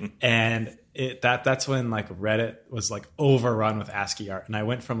art. And that's when Reddit was overrun with ASCII art. And I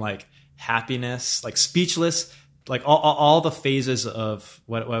went from happiness, speechless, all the phases of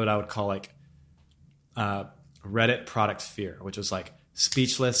what I would call Reddit product fear, which was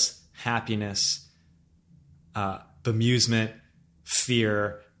speechless, happiness, bemusement,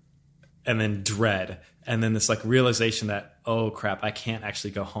 fear, and then dread, and then this realization that, oh crap, I can't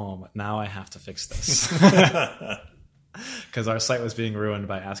actually go home. Now I have to fix this, because our site was being ruined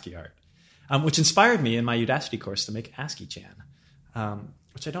by ASCII art, which inspired me in my Udacity course to make ASCII-chan,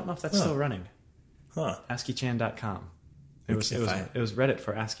 which I don't know if that's still running. ASCII-chan.com. It was Reddit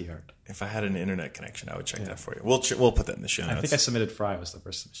for ASCII art. If I had an internet connection, I would check that for you. We'll put that in the show notes. I think I submitted Fry was the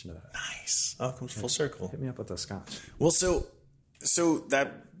first submission of that. Nice. Oh, it comes full circle. Hit me up with the scotch. Well, so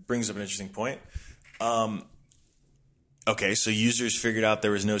that brings up an interesting point. Okay, so users figured out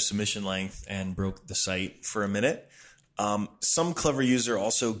there was no submission length and broke the site for a minute. Some clever user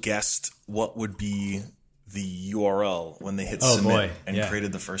also guessed what would be the URL when they hit submit and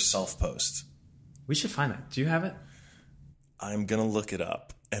created the first self-post. We should find that. Do you have it? I'm going to look it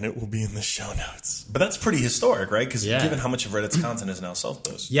up, and it will be in the show notes. But that's pretty historic, right? Because given how much of Reddit's content is now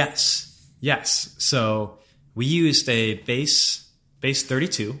self-post. Yes. So we used a base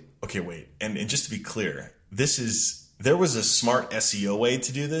 32. Okay, wait. And just to be clear, there was a smart SEO way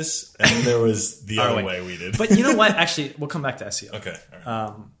to do this, and then there was the other way we did. But you know what? Actually, we'll come back to SEO. Okay. All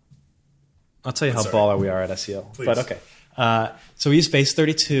right. I'll tell you how baller we are at SEO. Please. But okay. So we use base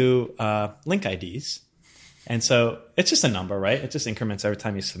 32 link IDs. And so it's just a number, right? It just increments every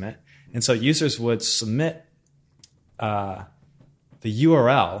time you submit. And so users would submit the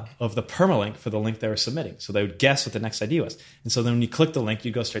URL of the permalink for the link they were submitting. So they would guess what the next ID was. And so then when you click the link,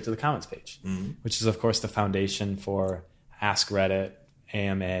 you go straight to the comments page, which is, of course, the foundation for Ask Reddit,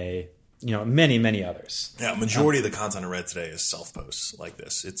 AMA, many, many others. Yeah, majority of the content on Reddit today is self-posts like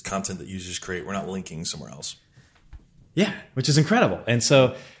this. It's content that users create. We're not linking somewhere else. Yeah, which is incredible. And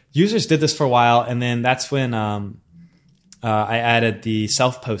so users did this for a while, and then that's when I added the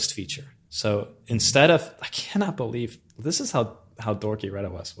self-post feature. So instead of, I cannot believe, this is how dorky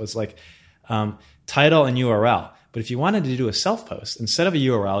Reddit was title and URL. But if you wanted to do a self-post, instead of a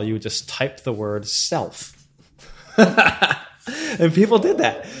URL, you would just type the word self. And people did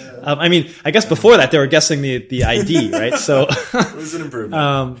that. I guess before that, they were guessing the ID, right? So it was an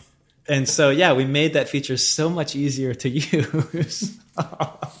improvement. And so, yeah, we made that feature so much easier to use.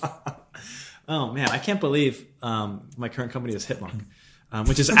 Oh, man, I can't believe my current company is Hitmonk,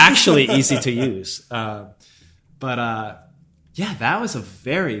 which is actually easy to use. Yeah, that was a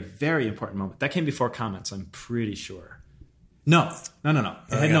very, very important moment. That came before comments, I'm pretty sure. No.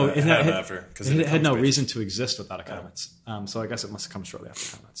 It had no reason to exist without a comments. So I guess it must have come shortly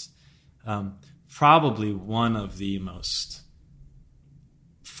after comments. Probably one of the most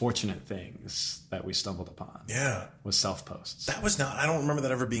fortunate things that we stumbled upon. Yeah, was self-posts. That was not. I don't remember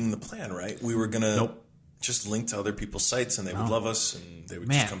that ever being the plan. Right? We were gonna just link to other people's sites, and they would love us, and they would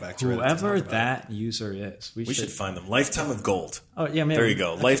just come back to Reddit. Whoever that user is, we should find them. Lifetime of gold. Oh yeah, maybe. There you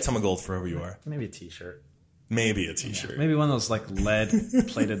go. Lifetime of gold for whoever you are. Maybe a T-shirt. Maybe a T-shirt. Yeah, maybe one of those like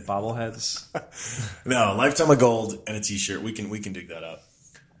lead-plated bobbleheads. No, lifetime of gold and a T-shirt. We can dig that up.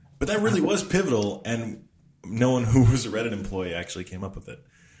 But that really was pivotal, and no one who was a Reddit employee actually came up with it.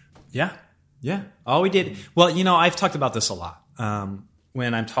 Yeah. All we did. Well, I've talked about this a lot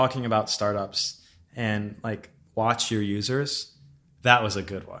when I'm talking about startups and like watch your users. That was a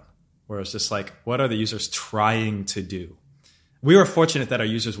good one where it's just like, what are the users trying to do? We were fortunate that our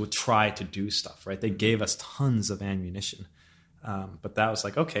users would try to do stuff, right? They gave us tons of ammunition. But that was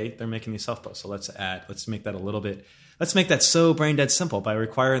like, okay, they're making these self-posts. So let's make that let's make that so brain dead simple by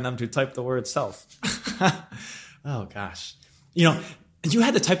requiring them to type the word self. Oh gosh. You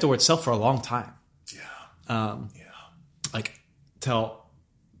had to type the word self for a long time. Yeah. Like till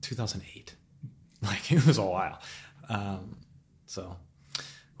 2008. Like it was a while.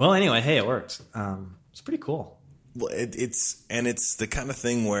 Anyway, hey, it worked. It's pretty cool. Well, it's the kind of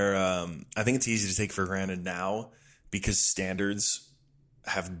thing where I think it's easy to take for granted now because standards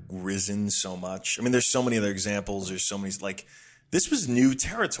have risen so much. I mean, there's so many other examples. There's so many, like, this was new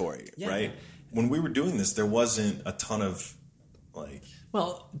territory, right? When we were doing this, there wasn't a ton of, like...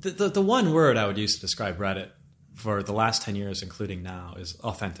 Well, the one word I would use to describe Reddit for the last 10 years, including now, is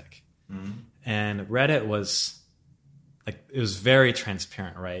authentic. Mm-hmm. And Reddit was, like, it was very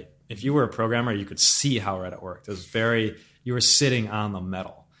transparent, right? If you were a programmer, you could see how Reddit worked. It was you were sitting on the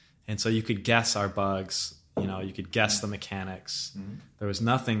metal. And so you could guess our bugs. You could guess the mechanics. Mm-hmm. There was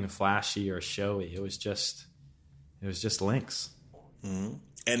nothing flashy or showy. It was just links. Mm-hmm.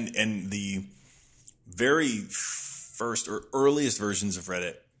 And the very first or earliest versions of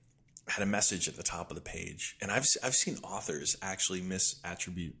Reddit had a message at the top of the page. And I've seen authors actually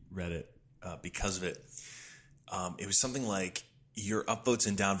misattribute Reddit because of it. It was something like, your upvotes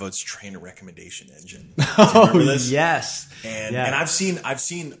and downvotes train a recommendation engine. Do you remember this? Yes. And I've seen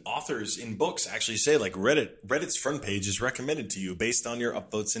authors in books actually say, like, Reddit's front page is recommended to you based on your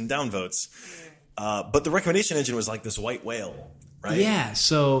upvotes and downvotes. But the recommendation engine was like this white whale, right? Yeah.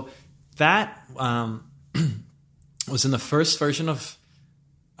 So that was in the first version of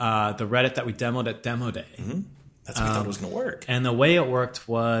the Reddit that we demoed at Demo Day. Mm-hmm. That's how I thought it was going to work. And the way it worked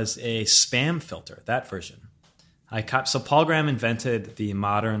was a spam filter, that version. So Paul Graham invented the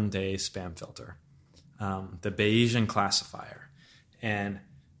modern day spam filter, the Bayesian classifier. And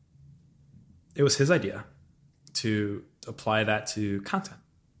it was his idea to apply that to content.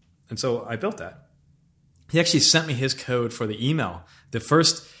 And so I built that. He actually sent me his code for the email.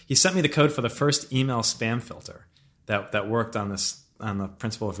 He sent me the code for the first email spam filter that worked on the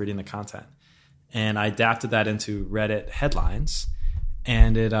principle of reading the content. And I adapted that into Reddit headlines,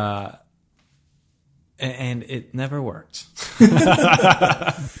 and it never worked.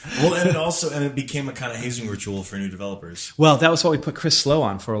 Well, and it became a kind of hazing ritual for new developers. Well, that was what we put Chris Slow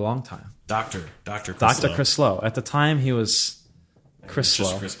on for a long time. Dr. Chris Slow. At the time, he was Chris Slow.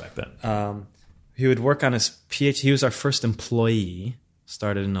 Just Chris back then. He would work on his PhD. He was our first employee,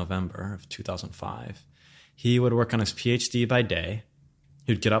 started in November of 2005. He would work on his PhD by day.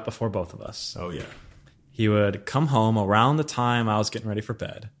 He would get up before both of us. Oh, yeah. He would come home around the time I was getting ready for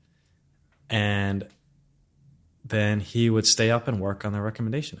bed. And then he would stay up and work on the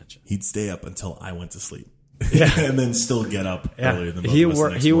recommendation engine. He'd stay up until I went to sleep. Yeah. And then still get up earlier than both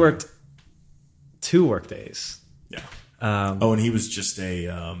of us. He worked 2 work days. Yeah. And he was just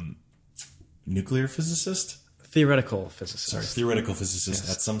a nuclear physicist? Theoretical physicist. Sorry, theoretical physicist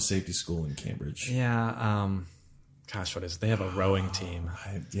at some safety school in Cambridge. Yeah. Gosh, what is it? They have a rowing team.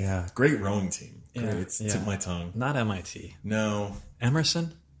 Great rowing team. Great. Yeah, It's tip my tongue. Not MIT. No.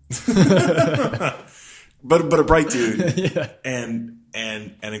 Emerson? But a bright dude. Yeah. And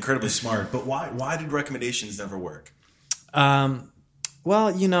incredibly smart. But why did recommendations never work? Well,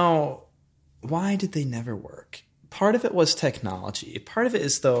 why did they never work? Part of it was technology. Part of it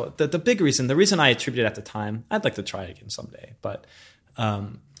is, though, the big reason, the reason I attributed at the time, I'd like to try it again someday, but at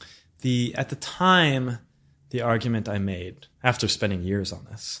the time, the argument I made, after spending years on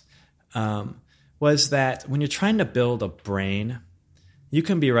this, was that when you're trying to build a brain, you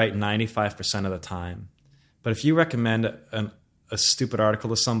can be right 95% of the time. But if you recommend a stupid article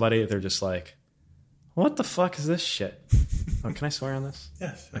to somebody, they're just like, what the fuck is this shit? Oh, can I swear on this?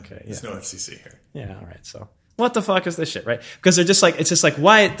 Yes. Okay. Yeah. There's no FCC here. Yeah. All right. So what the fuck is this shit? Right. Because they're just like, it's just like,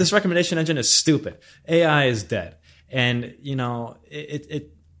 why this recommendation engine is stupid. AI is dead. And you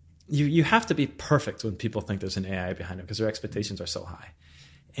have to be perfect when people think there's an AI behind it because their expectations are so high.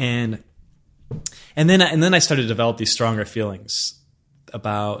 And then I started to develop these stronger feelings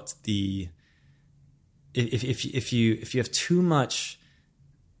about if you have too much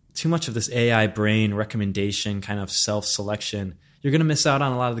of this AI brain recommendation kind of self-selection, you're going to miss out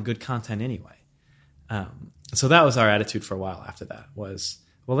on a lot of the good content anyway. So that was our attitude for a while after that was,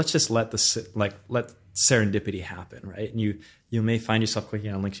 well, let's just let serendipity happen, right? And you may find yourself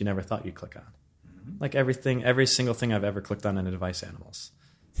clicking on links you never thought you'd click on. Mm-hmm. Like every single thing I've ever clicked on in Advice Animals.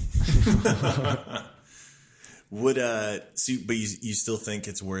 But you still think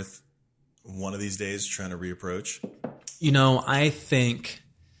it's worth one of these days trying to reapproach? I think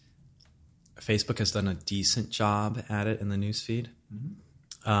Facebook has done a decent job at it in the newsfeed.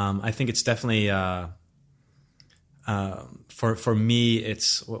 Mm-hmm. I think it's definitely for me.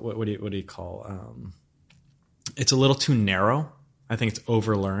 It's what do you call? It's a little too narrow. I think it's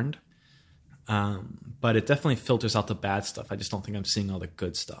overlearned, but it definitely filters out the bad stuff. I just don't think I'm seeing all the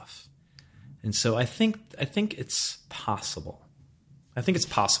good stuff, and so I think it's possible. I think it's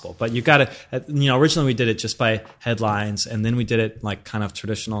possible, but you got to, originally we did it just by headlines, and then we did it like kind of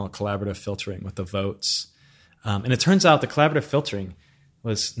traditional collaborative filtering with the votes. And it turns out the collaborative filtering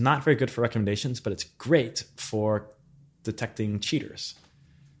was not very good for recommendations, but it's great for detecting cheaters.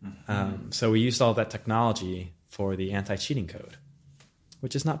 Mm-hmm. So we used all that technology for the anti-cheating code,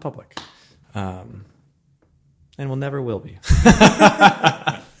 which is not public, and will never will be.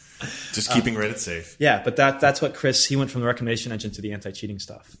 Just keeping Reddit safe. Yeah, but that's what Chris, he went from the recommendation engine to the anti-cheating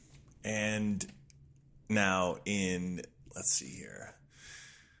stuff. And now let's see here.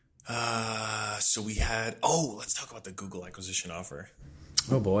 So we had, let's talk about the Google acquisition offer.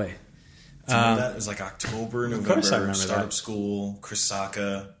 Oh boy. Do you remember that? It was like October, November. Of course I remember Startup that. School, Chris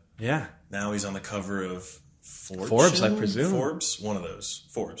Sacca. Yeah. Now he's on the cover of Forbes, I presume. Forbes? One of those.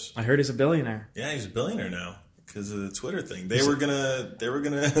 Forbes. I heard he's a billionaire. Yeah, he's a billionaire now. Because of the Twitter thing, they were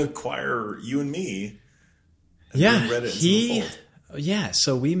gonna acquire you and me. And yeah, Reddit into the fold. Yeah.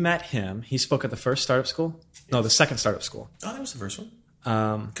 So we met him. He spoke at the first startup school. Yes. No, the second startup school. Oh, that was the first one.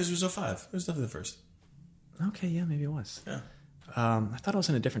 Because it was 05. It was definitely the first. Okay, yeah, maybe it was. Yeah. I thought it was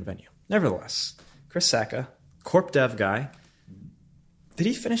in a different venue. Nevertheless, Chris Sacca, corp dev guy. Did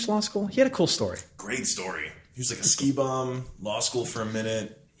he finish law school? He had a cool story. Great story. He was like a ski bum, law school for a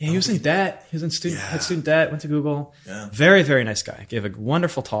minute. Yeah, he was in debt. He was in had student debt. Went to Google. Yeah. Very, very nice guy. Gave a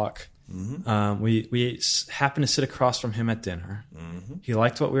wonderful talk. Mm-hmm. We happened to sit across from him at dinner. Mm-hmm. He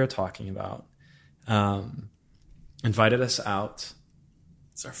liked what we were talking about. Invited us out.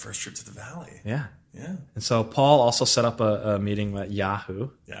 It's our first trip to the Valley. Yeah. Yeah. And so Paul also set up a meeting at Yahoo.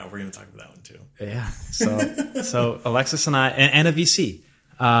 Yeah, we're going to talk about that one too. Yeah. So Alexis and I and a VC.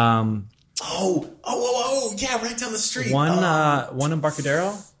 Yeah, right down the street. One in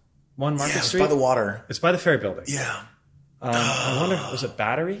Embarcadero. One Market Street. It's by the water. It's by the ferry building. Yeah. I wonder, was it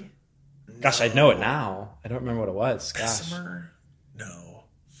Battery? Gosh, I'd know it now. I don't remember what it was. Gosh. Bessemer? No.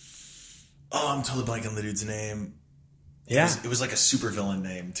 Oh, I'm totally blanking on the dude's name. Yeah. It was like a supervillain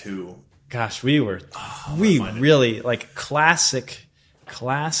name, too. Gosh, we really, like, classic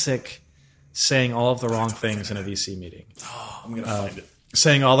saying all of the wrong things in a VC meeting. Oh, I'm going to find it.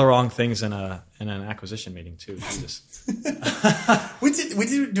 Saying all the wrong things in an acquisition meeting, too. Jesus. Did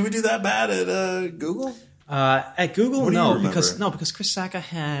we do that bad at Google? At Google, no, because Chris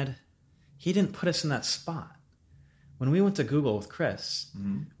Sacca he didn't put us in that spot. When we went to Google with Chris,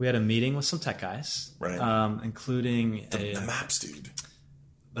 we had a meeting with some tech guys, right? Including the Maps dude.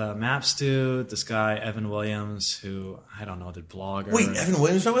 The Maps dude, this guy Evan Williams, who I don't know, did Blogger. Wait, Evan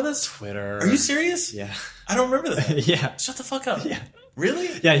Williams was with us? Twitter. Are you serious? Yeah, I don't remember that. Yeah, shut the fuck up. Yeah, really?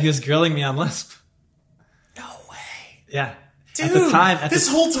 Yeah, he was grilling me on Lisp. No way. Yeah. Dude, at the time, this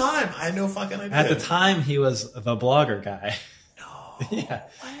whole time, I had no fucking idea. At the time, he was the Blogger guy. No. Yeah,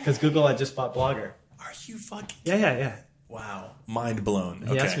 because Google had just bought Blogger. Are you fucking? Yeah. Wow, mind blown.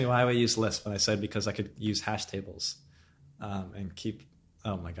 He asked me why I use Lisp, and I said because I could use hash tables, and keep.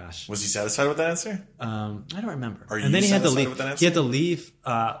 Oh my gosh. Was he satisfied with that answer? I don't remember. Are you and then he had to leave. With that answer? He had to leave.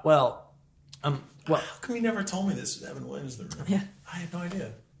 Well. How come you never told me this? Evan Williams, the room. Yeah, I had no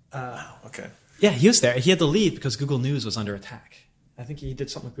idea. Wow. Okay. Yeah, he was there. He had to leave because Google News was under attack. I think he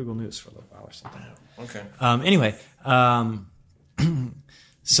did something with Google News for a little while or something. Okay. Anyway,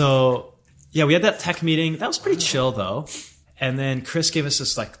 So yeah, we had that tech meeting. That was pretty chill though. And then Chris gave us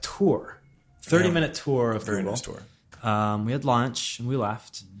this like tour, 30-minute tour of Very Google. nice tour. We had lunch and we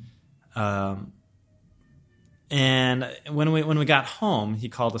left. And when we got home, he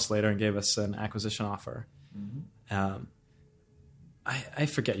called us later and gave us an acquisition offer. I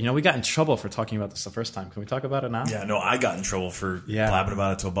forget. We got in trouble for talking about this the first time. Can we talk about it now? Yeah, no, I got in trouble for blabbing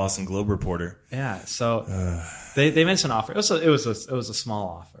about it to a Boston Globe reporter. Yeah, so they made us an offer. It was a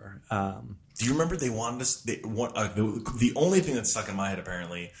small offer. Do you remember they wanted us? The only thing that stuck in my head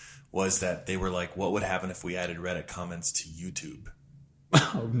apparently was that they were like, "What would happen if we added Reddit comments to YouTube?"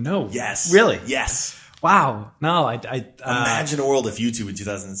 Oh no! Yes, really? Yes. Wow. No, I imagine a world if YouTube in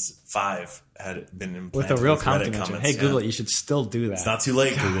 2005 had been implemented with a real Reddit commenting engine. comments. Hey, Google, you should still do that. It's not too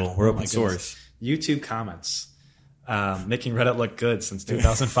late, Google. We're open source. YouTube comments. Making Reddit look good since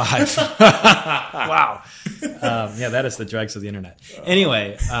 2005. Wow. Yeah, that is the dregs of the internet.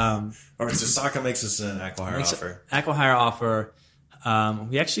 Anyway. All right, so Sacca makes us an acqui-hire offer. Acqui-hire offer.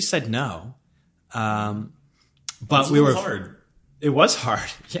 We actually said no. But we were hard. It was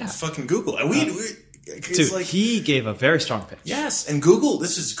hard. Yeah. It's fucking Google. And dude, he gave a very strong pitch. Yes, and Google,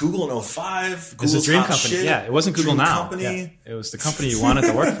 this is Google in 05. It was a dream company. Shit. Yeah, it wasn't Google dream now. Company. Yeah. It was the company you wanted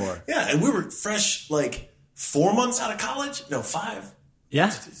to work for. Yeah, and we were fresh, 4 months out of college. No, 5. Yeah.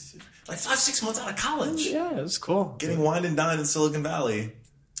 5-6 months out of college. Yeah, it was cool. Getting wine and dine in Silicon Valley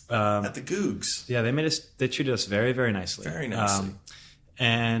at the Googs. Yeah, they treated us very, very nicely. Very nicely.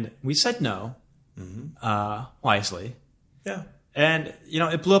 And we said no, wisely. Yeah. And,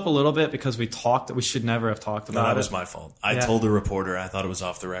 it blew up a little bit because we talked that we should never have talked about it. No, that was my fault. I told the reporter I thought it was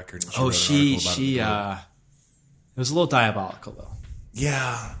off the record. And it was a little diabolical though.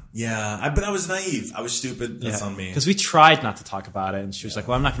 Yeah. But I was naive. I was stupid. That's on me. Because we tried not to talk about it. And she was like,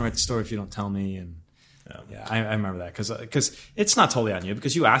 well, I'm not going to write the story if you don't tell me. And I remember that because it's not totally on you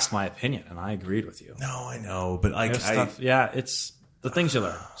because you asked my opinion and I agreed with you. No, I know. But it's the things you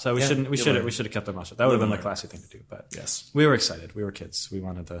learn. So we should have kept our mouth shut. That would have been the classy thing to do. But yes, we were excited. We were kids. We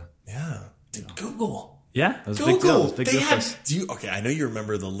wanted to. Yeah. Google. Yeah, it was Google. a big deal. It was a big deal for us. Okay, I know you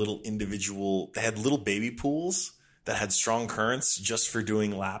remember the little individual. They had little baby pools that had strong currents just for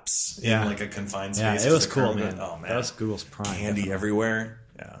doing laps in a confined space. Yeah, it was cool, man. Oh man, that was Google's prime. Candy everywhere.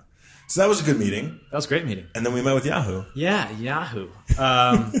 Yeah. So that was a good meeting. That was a great meeting. And then we met with Yahoo. Yeah, Yahoo.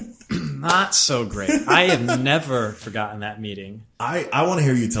 Not so great. I have never forgotten that meeting. I want to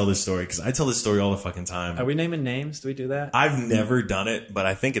hear you tell this story because I tell this story all the fucking time. Are we naming names? Do we do that? I've never done it, but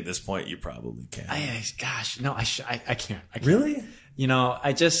I think at this point you probably can. No, I can't. Really?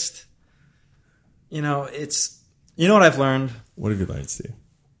 I just, it's, what I've learned? What have you learned, Steve?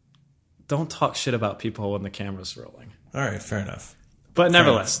 Don't talk shit about people when the camera's rolling. All right, fair enough. But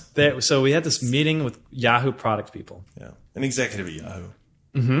nevertheless, so we had this meeting with Yahoo product people. Yeah, an executive at Yahoo.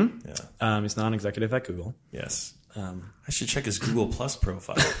 Mm-hmm. Yeah. He's non-executive at Google. Yes. I should check his Google Plus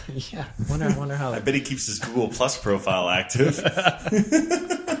profile. Yeah, wonder how. I bet he keeps his Google Plus profile active.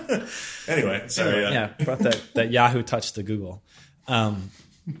 Anyway, sorry. Yeah, brought that Yahoo touch to Google.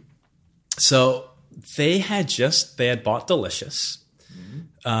 So they had bought Delicious.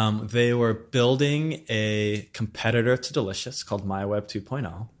 They were building a competitor to Delicious called MyWeb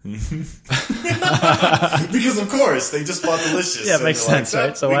 2.0. Because of course they just bought Delicious. Yeah, it makes sense,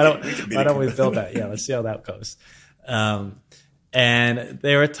 right? So why don't we build that? Yeah, let's see how that goes. And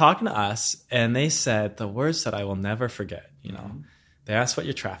they were talking to us, and they said the words that I will never forget. They asked what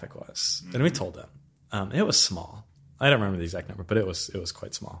your traffic was, and we told them. It was small. I don't remember the exact number, but it was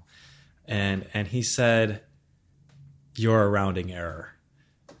quite small. And he said, "You're a rounding error."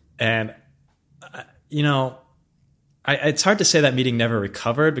 And, it's hard to say that meeting never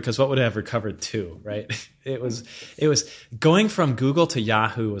recovered because what would it have recovered to, right? It was going from Google to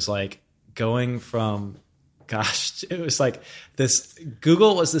Yahoo was like going from, it was like this,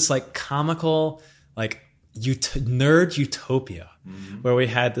 Google was this like comical, like nerd utopia where we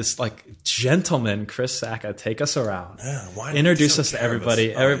had this like gentleman, Chris Sacca, take us around, introduce us to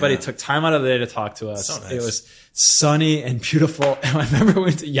everybody. Everybody took time out of the day to talk to us. So nice. It was sunny and beautiful. And I remember we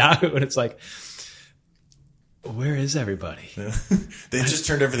went to Yahoo and it's like, where is everybody? They just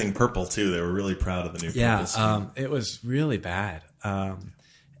turned everything purple too. They were really proud of the new purple. It was really bad.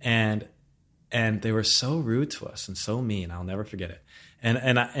 And they were so rude to us and so mean. I'll never forget it.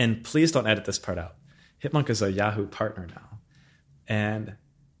 And please don't edit this part out. Hitmonk is a Yahoo partner now. And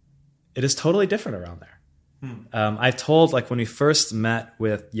it is totally different around there. I told, when we first met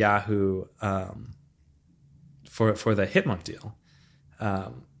with Yahoo for the Hitmonk deal,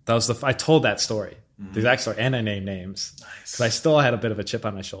 I told that story, the exact story, and I named names because I still had a bit of a chip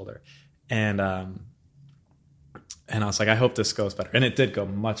on my shoulder. And And I was like, I hope this goes better. And it did go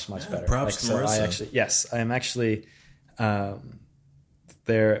much, much better. Props to Marissa. I am actually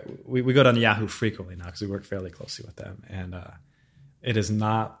there. We go down to Yahoo frequently now because we work fairly closely with them. And it is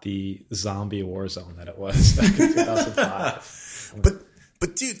not the zombie war zone that it was back in 2005.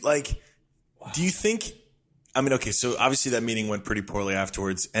 But dude, like, do you think, I mean, okay, so obviously that meeting went pretty poorly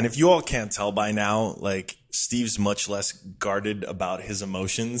afterwards. And if you all can't tell by now, like, Steve's much less guarded about his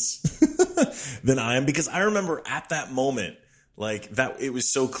emotions than I am, because I remember at that moment, like, that it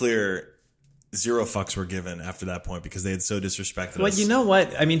was so clear 0 fucks were given after that point because they had so disrespected us. Well, you know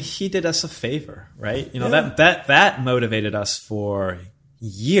what? I mean, he did us a favor, right? You know, that motivated us for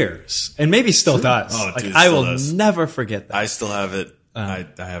years, and maybe still does. Oh, like, dude, I will never forget that. I still have it. I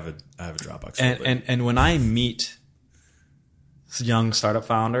have a Dropbox. And when I meet young startup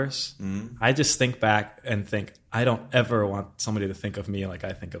founders, I just think back and think, I don't ever want somebody to think of me like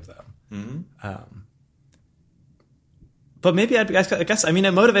I think of them. But maybe I guess I mean,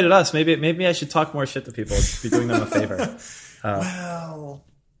 it motivated us. Maybe I should talk more shit to people. Be doing them a favor. Well,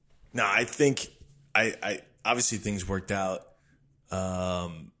 no, I think I obviously things worked out.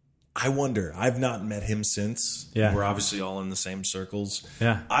 I wonder. I've not met him since. Yeah. We're obviously all in the same circles.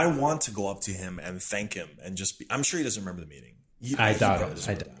 Yeah. I want to go up to him and thank him and just be, I'm sure he doesn't remember the meeting. I doubt it.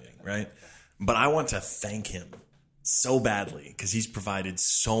 I doubt it. Right? But I want to thank him so badly because he's provided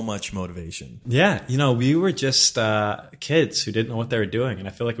so much motivation. Yeah. You know, we were just kids who didn't know what they were doing. And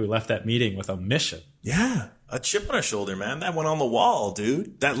I feel like we left that meeting with a mission. Yeah. A chip on our shoulder, man. That went on the wall,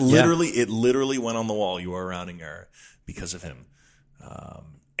 dude. That literally, it literally went on the wall. You are a rounding error because of him.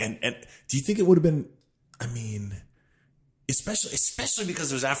 And do you think it would have been, I mean, especially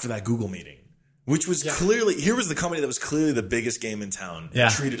because it was after that Google meeting, which was clearly, here was the company that was clearly the biggest game in town. Yeah.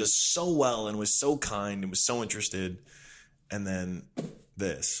 It treated us so well and was so kind and was so interested. And then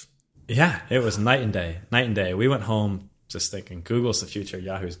this. Yeah, it was night and day. Night and day. We went home just thinking, Google's the future,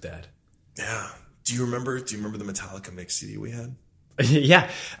 Yahoo's dead. Yeah. Do you remember the Metallica mix CD we had? Yeah.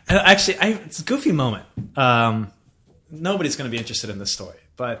 Actually, it's a goofy moment. Nobody's going to be interested in this story,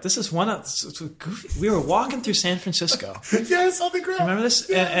 but this is one of goofy. We were walking through San Francisco. Yes, on the ground. Remember this?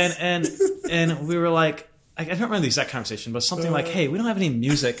 Yes. And we were like, I don't remember the exact conversation, but something like, "Hey, we don't have any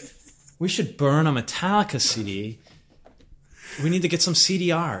music. We should burn a Metallica CD. We need to get some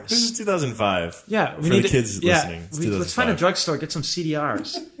CDRs." This is 2005. Yeah, we need the kids listening. Let's find a drugstore, get some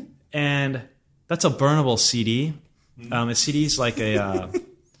CDRs, and that's a burnable CD. A CD's like a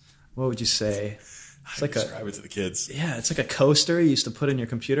what would you say? It's like describe it to the kids. Yeah, it's like a coaster you used to put in your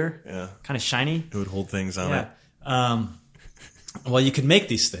computer. Yeah. Kind of shiny. It would hold things on it. Well, you could make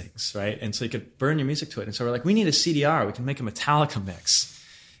these things, right? And so you could burn your music to it. And so we're like, we need a CDR. We can make a Metallica mix.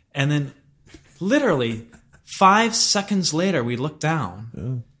 And then literally 5 seconds later, we look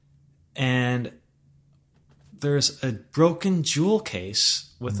down and there's a broken jewel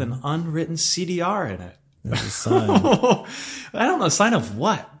case with an unwritten CDR in it. There's a sign. I don't know. A sign of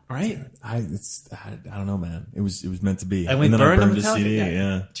what? Right? I don't know, man. It was meant to be. And we then burned I burned the a CD.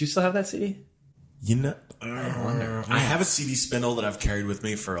 Yeah. Do you still have that CD? You know, I have a CD spindle that I've carried with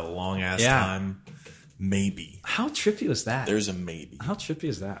me for a long ass time. Maybe. How trippy was that? There's a maybe. How trippy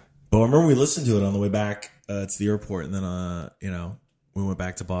is that? But I remember we listened to it on the way back to the airport, and then we went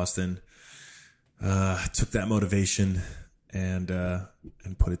back to Boston. Took that motivation and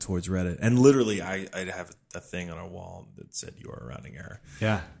put it towards Reddit. And literally, I have a thing on our wall that said "You are a rounding error."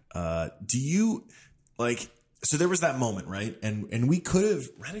 Yeah. Do you like? So there was that moment, right? And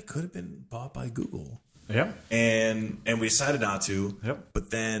Reddit could have been bought by Google. Yeah. And we decided not to. Yep. But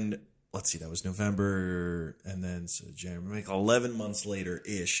then let's see, that was November, and then so January, like 11 months later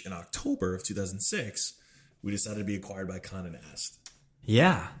ish, in October of 2006, we decided to be acquired by Condé Nast.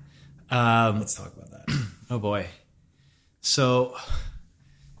 Yeah. Let's talk about that. Oh boy. So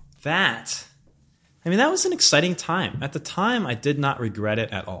that was an exciting time. At the time, I did not regret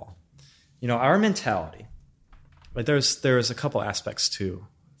it at all. You know, our mentality, but there's a couple aspects to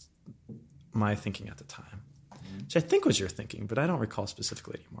my thinking at the time, which I think was your thinking, but I don't recall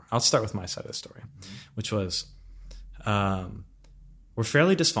specifically anymore. I'll start with my side of the story, which was we're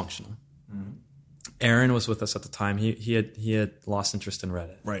fairly dysfunctional. Aaron was with us at the time. He had lost interest in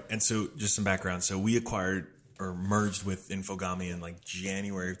Reddit. Right. And so just some background. So we acquired or merged with Infogami in like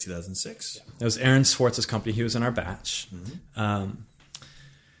January of 2006. It was Aaron Swartz's company. He was in our batch. Him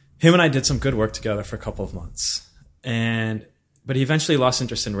and I did some good work together for a couple of months. But he eventually lost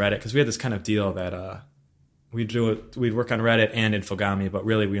interest in Reddit because we had this kind of deal that we'd work on Reddit and Infogami, but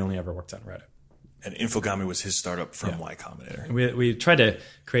really we only ever worked on Reddit. And Infogami was his startup from Y Combinator. We tried to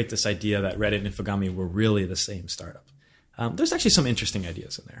create this idea that Reddit and Infogami were really the same startup. There's actually some interesting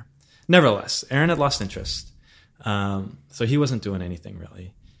ideas in there. Nevertheless, Aaron had lost interest. So he wasn't doing anything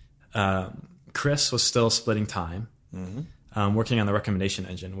really. Chris was still splitting time, working on the recommendation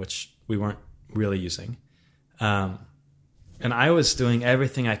engine, which we weren't really using. And I was doing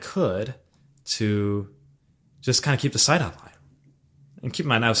everything I could to just kind of keep the site online. And keep in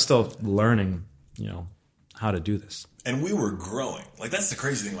mind, I was still learning, how to do this. And we were growing. Like, that's the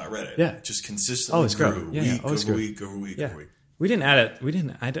crazy thing about Reddit. Yeah. Just consistently Always grew. grow. Yeah, week always over grew. week over week over week. We didn't add it. We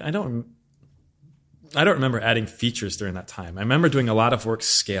didn't. I don't remember adding features during that time. I remember doing a lot of work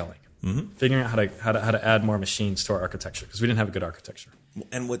scaling, figuring out how to add more machines to our architecture because we didn't have a good architecture.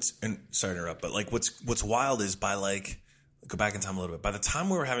 And sorry to interrupt, but like what's wild is go back in time a little bit. By the time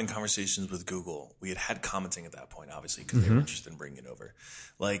we were having conversations with Google, we had commenting at that point, obviously, because they were interested in bringing it over.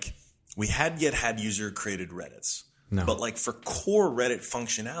 Like, we had user created Reddits. No. But like for core Reddit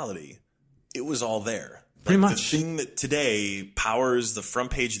functionality, it was all there. Pretty like much. The thing that today powers the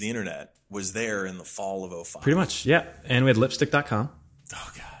front page of the internet was there in the fall of 2005. Pretty much, yeah. And we had lipstick.com.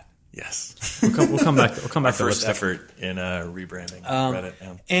 Oh God, yes. We'll come back. We'll come back to First lipstick. effort in rebranding Reddit.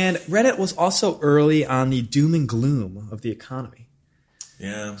 Yeah. And Reddit was also early on the doom and gloom of the economy.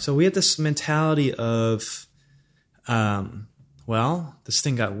 Yeah. So we had this mentality of, this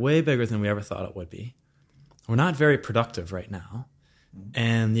thing got way bigger than we ever thought it would be. We're not very productive right now.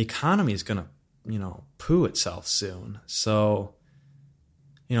 And the economy is going to, poo itself soon. So,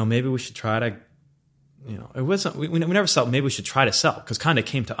 maybe we should try to, it wasn't, we never felt maybe we should try to sell because kind of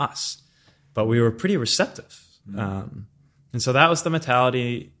came to us. But we were pretty receptive. And so that was the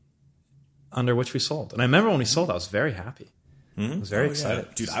mentality under which we sold. And I remember when we sold, I was very happy. I was very excited.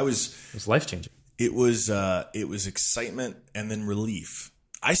 Yeah. Dude, it was life-changing. It was excitement and then relief.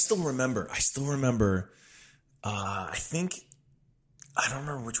 I still remember, I don't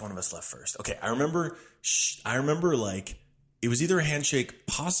remember which one of us left first. Okay. I remember like it was either a handshake,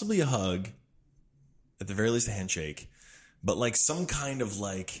 possibly a hug, at the very least a handshake, but like some kind of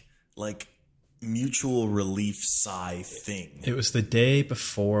like mutual relief sigh thing. It was the day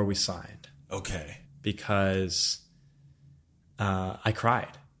before we signed. Okay. Because I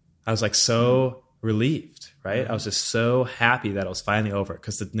cried. I was like so relieved, right? I was just so happy that it was finally over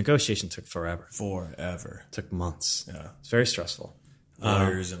because the negotiation took forever. It took months. Yeah. It's very stressful.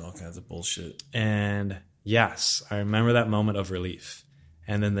 Lawyers and all kinds of bullshit. And yes, I remember that moment of relief.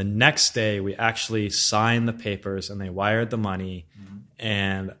 And then the next day we actually signed the papers and they wired the money.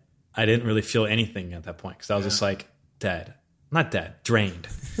 And I didn't really feel anything at that point because I was just like dead. Not dead, drained.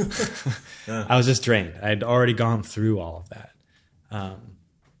 I was just drained. I'd already gone through all of that.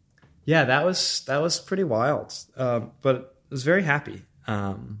 That was pretty wild. But I was very happy.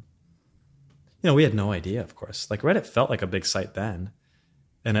 We had no idea, of course. Like Reddit felt like a big site then.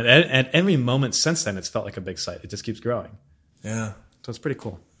 And at every moment since then, it's felt like a big site. It just keeps growing. Yeah. So it's pretty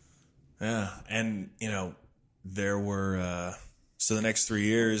cool. Yeah. And, there were, so the next 3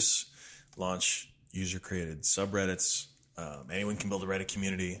 years, launch user-created subreddits. Anyone can build a Reddit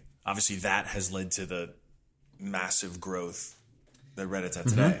community. Obviously, that has led to the massive growth that Reddit's at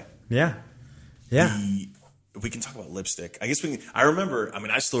today. Yeah. We can talk about lipstick. I guess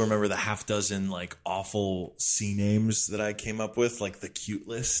I still remember the half dozen like awful C names that I came up with, like the cute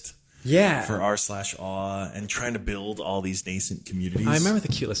list. Yeah. For r/aw and trying to build all these nascent communities. I remember the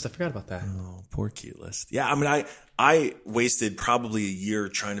cute list. I forgot about that. Oh, poor cute list. Yeah. I wasted probably a year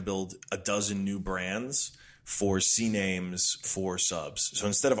trying to build a dozen new brands for C names for subs. So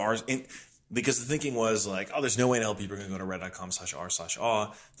instead of because the thinking was like, oh, there's no way in hell people are going to go to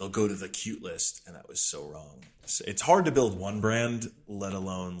reddit.com/r/aw. They'll go to the cute list. And that was so wrong. So it's hard to build one brand, let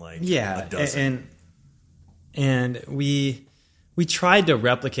alone like a dozen. And we tried to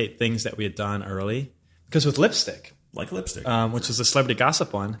replicate things that we had done early. Because with lipstick, which was the celebrity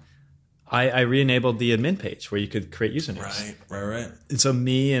gossip one, I re-enabled the admin page where you could create usernames. Right. And so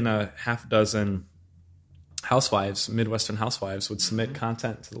me and a half dozen housewives, Midwestern housewives, would submit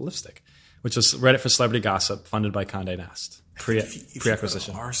content to the lipstick, which was Reddit for celebrity gossip, funded by Condé Nast,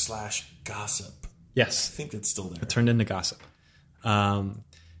 pre-acquisition. r/gossip. Yes, I think it's still there. It turned into gossip, and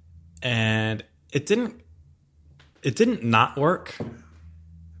it didn't not work,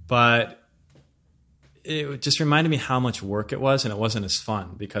 but it just reminded me how much work it was, and it wasn't as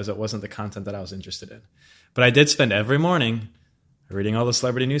fun because it wasn't the content that I was interested in. But I did spend every morning reading all the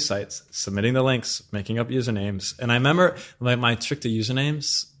celebrity news sites, submitting the links, making up usernames. And I remember my trick to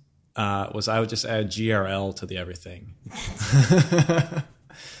usernames was I would just add GRL to the everything.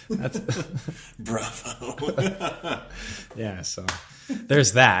 Bravo. Yeah, so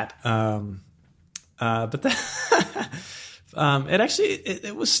there's that. But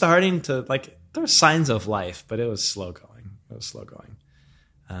it was starting to, like, there were signs of life, but it was slow going.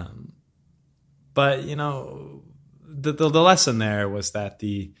 But, the lesson there was that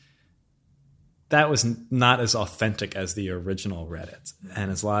that was not as authentic as the original Reddit,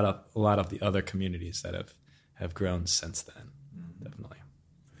 and as a lot of the other communities that have grown since then. Definitely.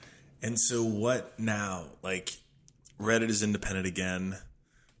 And so what now? Like, Reddit is independent again.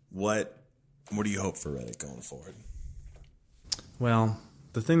 What do you hope for Reddit going forward? Well,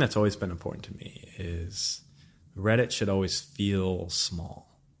 the thing that's always been important to me is Reddit should always feel small.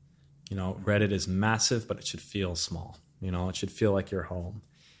 Reddit is massive, but it should feel small. It should feel like your home.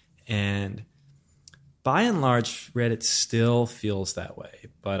 And by and large, Reddit still feels that way,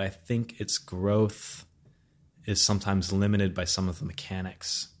 but I think its growth is sometimes limited by some of the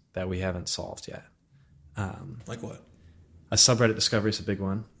mechanics that we haven't solved yet. Like what? A subreddit discovery is a big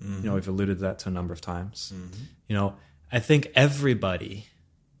one. Mm-hmm. We've alluded to that to a number of times. Mm-hmm. I think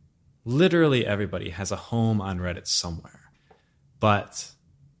literally everybody has a home on Reddit somewhere, but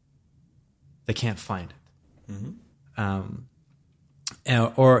they can't find it. Mm-hmm.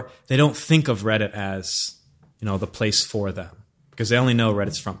 Or they don't think of Reddit as, the place for them because they only know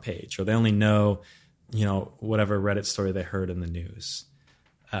Reddit's front page, or they only know, whatever Reddit story they heard in the news.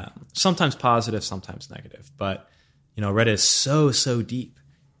 Sometimes positive, sometimes negative, but Reddit is so deep,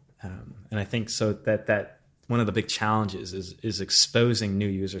 and I think so that one of the big challenges is exposing new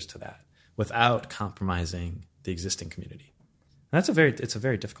users to that without compromising the existing community. And it's a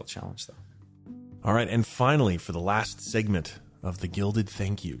very difficult challenge, though. All right, and finally, for the last segment of the Gilded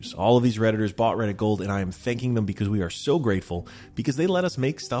Thank Yous. All of these Redditors bought Reddit Gold, and I am thanking them because we are so grateful because they let us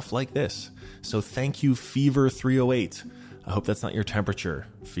make stuff like this. So thank you, Fever308. I hope that's not your temperature,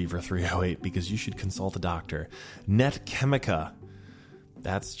 Fever308, because you should consult a doctor. NetChemica.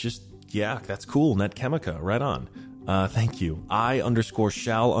 That's that's cool. NetChemica, right on. Thank you.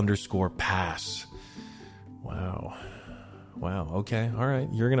 I_shall_pass. Wow. Okay. All right.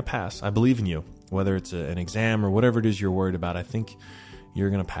 You're going to pass. I believe in you. Whether it's an exam or whatever it is you're worried about, I think you're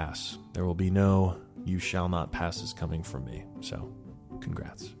going to pass. There will be no you shall not passes coming from me. So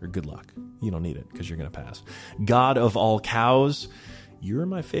congrats or good luck. You don't need it because you're going to pass. God of all cows. You're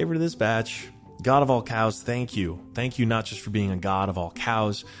my favorite of this batch. God of all cows, thank you. Thank you not just for being a god of all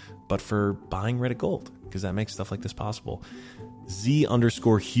cows, but for buying Reddit Gold, because that makes stuff like this possible.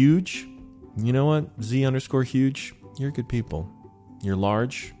 Z_huge. You know what? Z_huge. You're good people. You're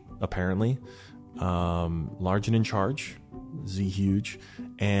large, apparently. Large and in charge. Z huge.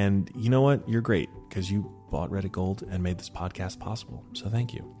 And you know what? You're great because you bought Reddit Gold and made this podcast possible. So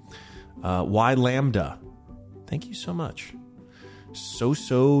thank you. Y Lambda. Thank you so much.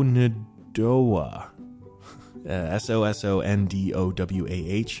 Soso Ndoa.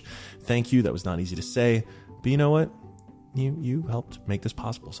 SOSONDOWAH. Thank you. That was not easy to say, but you know what? You helped make this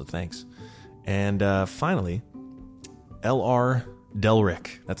possible, so thanks. And finally, LR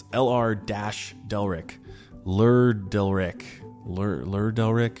Delrick. That's LR-Delrick. Delrick.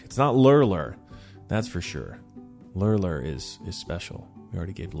 Delrick. It's not Lurler. That's for sure. Lurler is special. We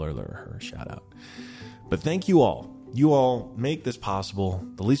already gave Lurler her shout out. But thank you all. You all make this possible.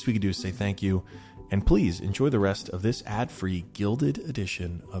 The least we could do is say thank you. And please enjoy the rest of this ad-free Gilded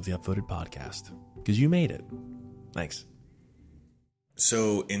edition of the Upvoted podcast, because you made it. Thanks.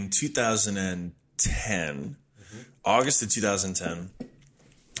 So in 2010, August of 2010,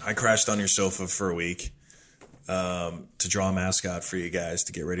 I crashed on your sofa for a week to draw a mascot for you guys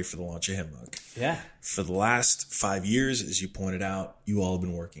to get ready for the launch of Hitmonk. Yeah. For the last 5 years, as you pointed out, you all have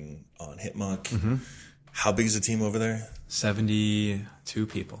been working on Hitmonk. Mm-hmm. How big is the team over there? 72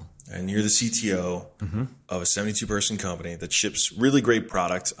 people. And you're the CTO of a 72-person company that ships really great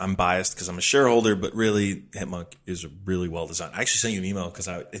product. I'm biased because I'm a shareholder, but really, Hitmonk is really well designed. I actually sent you an email because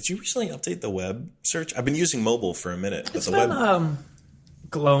did you recently update the web search? I've been using mobile for a minute. But it's been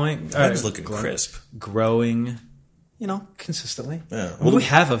glowing. The web's looking crisp. Growing, consistently. Yeah. Well, we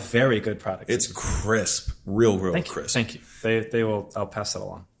have a very good product. It's crisp. Real crisp. Thank you. They will. I'll pass that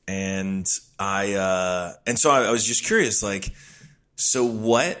along. And so I was just curious, so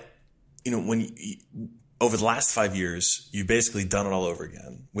what, over the last 5 years, you've basically done it all over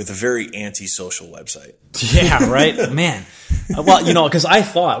again with a very anti-social website. Yeah, right? Man. Well, because I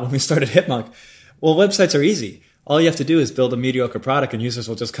thought when we started Hitmonk, well, websites are easy. All you have to do is build a mediocre product and users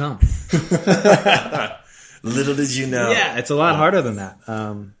will just come. Little did you know. Yeah, it's a lot harder than that.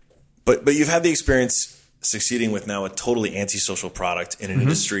 But you've had the experience succeeding with now a totally antisocial product in an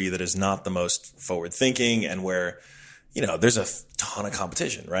industry that is not the most forward thinking and where, there's a ton of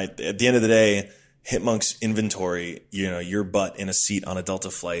competition, right? At the end of the day, Hitmonk's inventory, your butt in a seat on a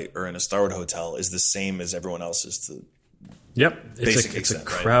Delta flight or in a Starwood hotel is the same as everyone else's. It's a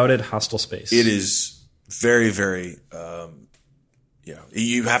crowded, hostile space. It is very, very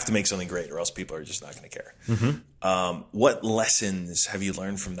you have to make something great or else people are just not going to care. Mm-hmm. What lessons have you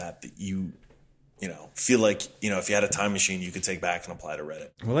learned from that you feel like, if you had a time machine, you could take back and apply to Reddit?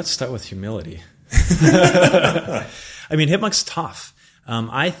 Well, let's start with humility. I mean, Hipmunk's tough.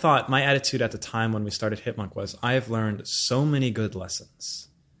 I thought my attitude at the time when we started Hipmunk was, I've learned so many good lessons.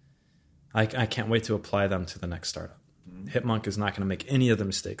 I can't wait to apply them to the next startup. Hipmunk is not going to make any of the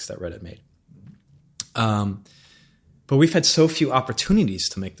mistakes that Reddit made. But we've had so few opportunities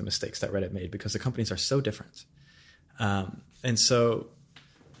to make the mistakes that Reddit made because the companies are so different. And so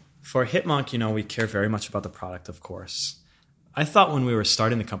for Hipmunk, we care very much about the product, of course. I thought when we were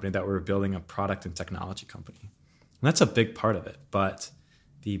starting the company that we were building a product and technology company. And that's a big part of it. But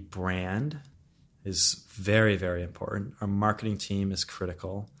the brand is very, very important. Our marketing team is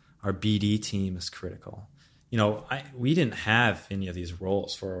critical. Our BD team is critical. We didn't have any of these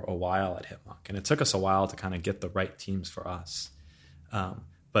roles for a while at Hipmunk, and it took us a while to kind of get the right teams for us.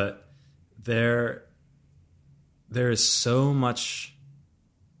 But there is so much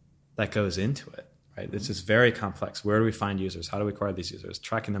that goes into it, right? It's just very complex. Where do we find users? How do we acquire these users?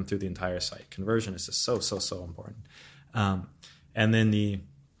 Tracking them through the entire site. Conversion is just so important. And then the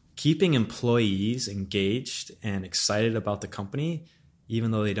keeping employees engaged and excited about the company,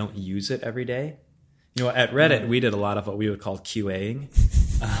 even though they don't use it every day. At Reddit, we did a lot of what we would call QAing,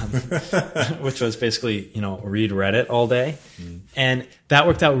 which was basically, read Reddit all day. And that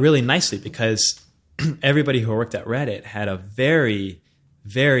worked out really nicely because everybody who worked at Reddit had a very,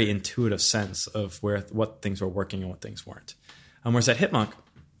 very intuitive sense of what things were working and what things weren't. Whereas at Hipmunk,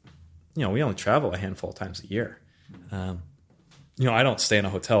 we only travel a handful of times a year. I don't stay in a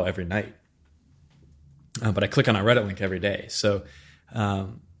hotel every night, but I click on a Reddit link every day. So,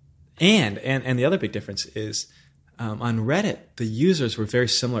 and the other big difference is on Reddit, the users were very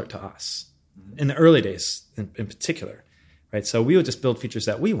similar to us in the early days, in particular, right? So we would just build features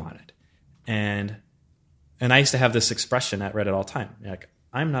that we wanted, and I used to have this expression at Reddit all the time, like,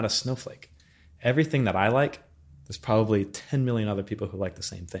 I'm not a snowflake. Everything that I like, there's probably 10 million other people who like the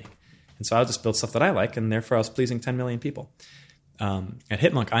same thing, and so I'll just build stuff that I like, and therefore I was pleasing 10 million people. At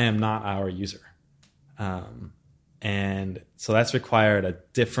Hipmunk, I am not our user. And so that's required a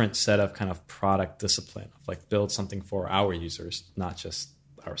different set of kind of product discipline, of like build something for our users, not just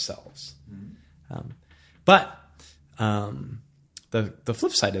ourselves. But the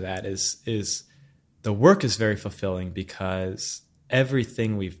flip side of that is the work is very fulfilling because every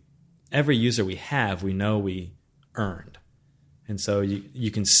user we have, we know we earned. And so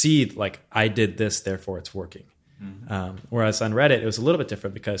you can see, like, I did this, therefore it's working. Whereas on Reddit, it was a little bit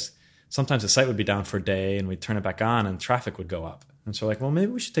different because sometimes the site would be down for a day and we'd turn it back on and traffic would go up. And so like, well,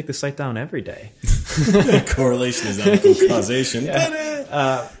 maybe we should take the site down every day. Correlation is not equal causation.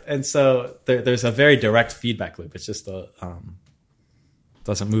 And so there's a very direct feedback loop. It's just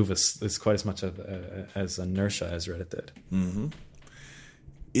doesn't move as quite as much as inertia as Reddit did. Mm-hmm.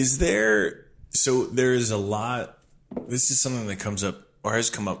 There's a lot, this is something that comes up or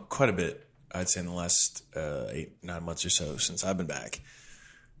has come up quite a bit, I'd say in the last 8-9 months or so since I've been back.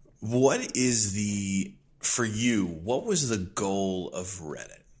 What was the goal of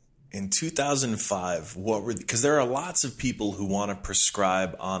Reddit in 2005? Because there are lots of people who want to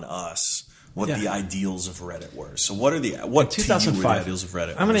prescribe on us what the ideals of Reddit were. So what 2005 were the ideals of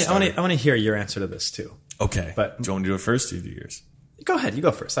Reddit? I want to hear your answer to this too. Okay. But do you want to do it first or do yours? Go ahead. You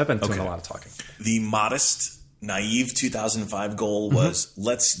go first. I've been doing a lot of talking. The modest, naive 2005 goal was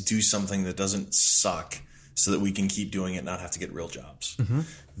let's do something that doesn't suck so that we can keep doing it and not have to get real jobs.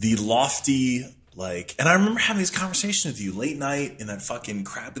 The lofty, and I remember having this conversation with you late night in that fucking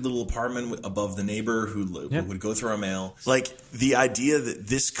crappy little apartment above the neighbor who would go through our mail. Like, the idea that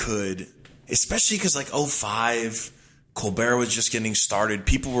this could, especially because 2005, Colbert was just getting started.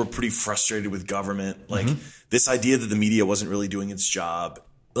 People were pretty frustrated with government. This idea that the media wasn't really doing its job.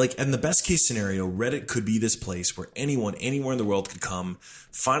 In the best case scenario, Reddit could be this place where anyone, anywhere in the world could come,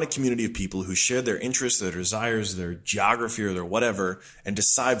 find a community of people who share their interests, their desires, their geography, or their whatever, and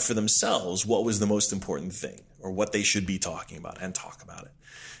decide for themselves what was the most important thing or what they should be talking about and talk about it.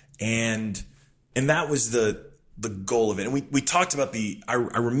 And that was the goal of it. And we talked about I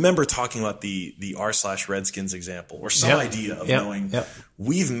remember talking about the r/Redskins example or some idea of knowing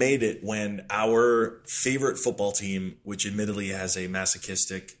we've made it when our favorite football team, which admittedly has a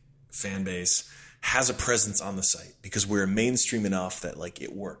masochistic fan base, has a presence on the site because we're mainstream enough that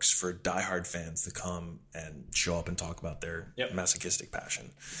it works for diehard fans to come and show up and talk about their masochistic passion.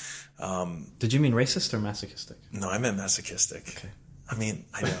 Did you mean racist or masochistic? No, I meant masochistic. Okay. I mean,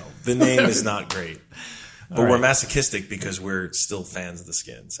 I know the name is not great. But we're masochistic because we're still fans of the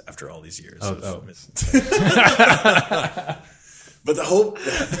Skins after all these years. But the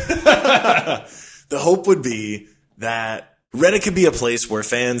hope would be that Reddit could be a place where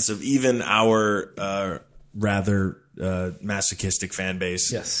fans of even our rather masochistic fan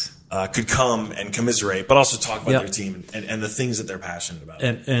base could come and commiserate, but also talk about their team and the things that they're passionate about.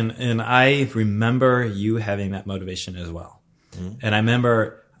 And I remember you having that motivation as well. Mm-hmm. And I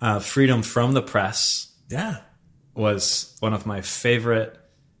remember freedom from the press was one of my favorite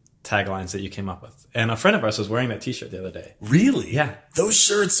taglines that you came up with. And a friend of ours was wearing that T-shirt the other day. Really? Yeah. Those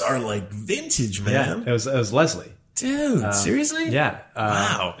shirts are like vintage, man. Yeah, it was Leslie. Dude, seriously? Yeah.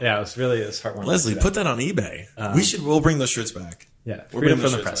 Wow. Yeah, it was heartwarming. Leslie, put that on eBay. We'll bring those shirts back. Yeah, freedom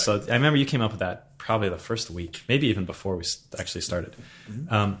from the press. So I remember you came up with that probably the first week, maybe even before we actually started.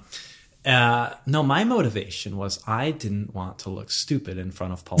 Mm-hmm. No, my motivation was I didn't want to look stupid in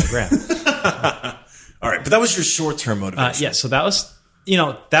front of Paul Graham. All right, but that was your short-term motivation. Yeah, so that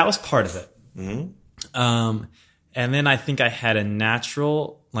was part of it. Mm-hmm. And then I think I had a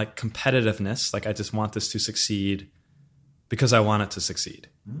natural like competitiveness, like I just want this to succeed because I want it to succeed.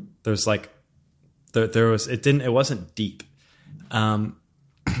 Mm-hmm. There's like it wasn't deep. And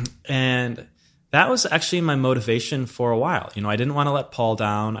that was actually my motivation for a while. I didn't want to let Paul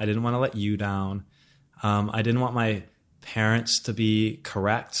down. I didn't want to let you down. I didn't want my parents to be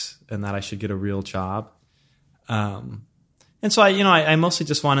correct and that I should get a real job. And so I mostly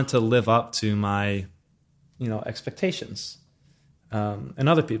just wanted to live up to my, expectations, and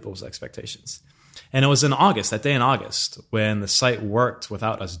other people's expectations. And it was in August, that day in August, when the site worked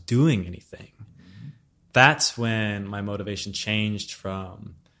without us doing anything. That's when my motivation changed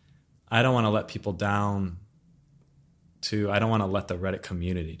from, I don't want to let people down, to I don't want to let the Reddit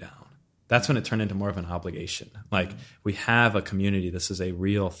community down. That's when it turned into more of an obligation. Like, we have a community. This is a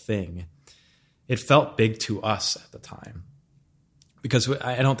real thing. It felt big to us at the time because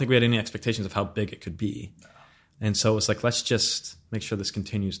I don't think we had any expectations of how big it could be. And so it was like, let's just make sure this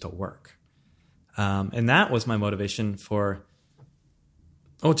continues to work. And that was my motivation for,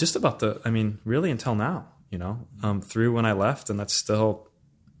 just about really until now, through when I left. And that's still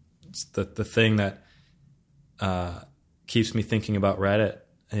the thing that keeps me thinking about Reddit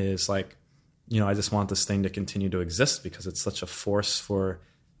is like, I just want this thing to continue to exist because it's such a force for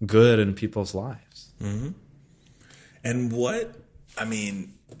good in people's lives. Mm-hmm. And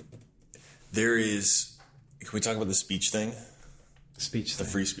there is, can we talk about the speech thing? The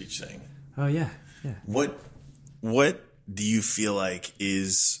free speech thing. Oh, yeah. Yeah. What do you feel like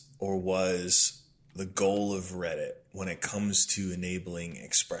is or was the goal of Reddit when it comes to enabling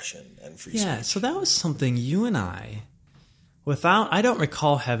expression and free speech? Yeah, so that was something you and I don't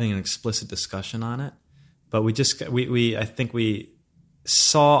recall having an explicit discussion on it, but I think we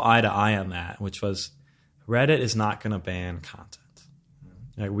saw eye to eye on that, which was Reddit is not going to ban content.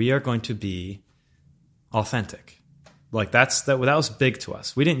 Like, we are going to be authentic. Like that was big to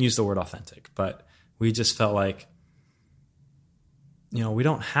us. We didn't use the word authentic, but we just felt like, we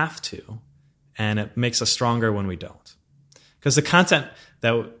don't have to, and it makes us stronger when we don't. Because the content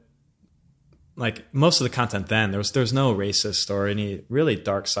most of the content then, there was no racist or any really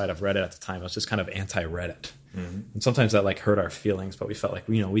dark side of Reddit at the time. It was just kind of anti-Reddit. Mm-hmm. And sometimes that hurt our feelings, but we felt like,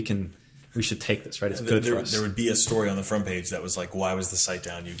 we should take this, right? It's good for us. There would be a story on the front page that was like, why was the site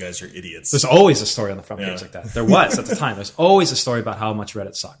down? You guys are idiots. There's always a story on the front page like that. There was at the time. There's always a story about how much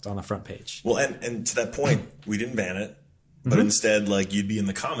Reddit sucked on the front page. Well, and to that point, we didn't ban it, but instead, like, you'd be in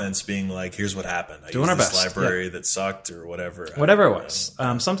the comments being like, here's what happened. I Doing used our this best. library that sucked or whatever. Whatever it was.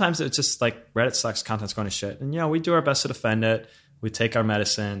 Sometimes it's just like Reddit sucks, content's going to shit. And, we do our best to defend it. We take our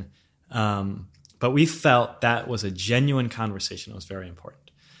medicine. But we felt that was a genuine conversation. It was very important.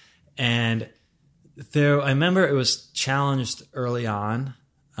 And I remember it was challenged early on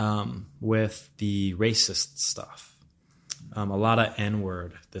with the racist stuff. A lot of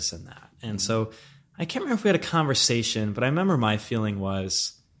N-word, this and that. And so I can't remember if we had a conversation, but I remember my feeling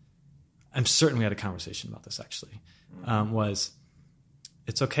was, I'm certain we had a conversation about this actually, was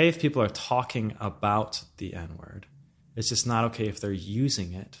it's okay if people are talking about the N-word. It's just not okay if they're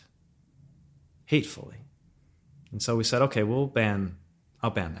using it hatefully. And so we said, okay, I'll ban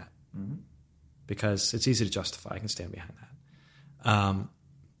that. Mm-hmm. Because it's easy to justify. I can stand behind that.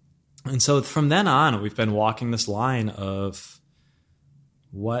 And so from then on, we've been walking this line of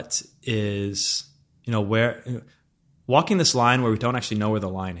what is, walking this line where we don't actually know where the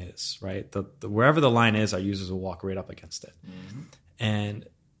line is, right? Wherever the line is, our users will walk right up against it. Mm-hmm.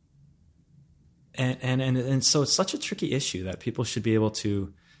 And so it's such a tricky issue that people should be able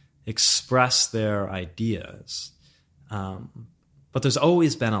to express their ideas. But there's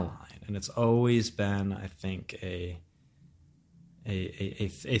always been a line. And it's always been, I think, a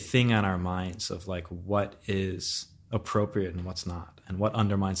thing on our minds of like, what is appropriate and what's not, and what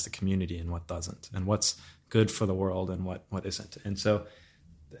undermines the community and what doesn't, and what's good for the world and what isn't. And so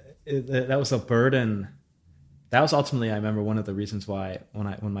that was a burden. That was ultimately, I remember, one of the reasons why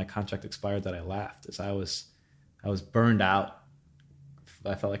when my contract expired that I left, is I was burned out.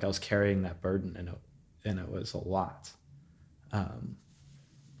 I felt like I was carrying that burden, and it was a lot.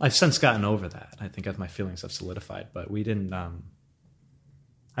 I've since gotten over that. I think as my feelings have solidified, but we didn't.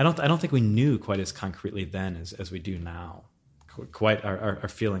 I don't think we knew quite as concretely then as we do now, quite our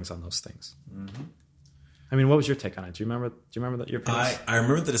feelings on those things. Mm-hmm. I mean, what was your take on it? Do you remember that your opinions? I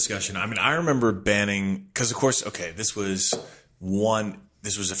remember the discussion. I mean, I remember banning, because of course, okay, this was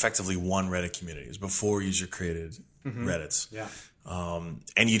effectively one Reddit community. It was before user created Reddits. Yeah.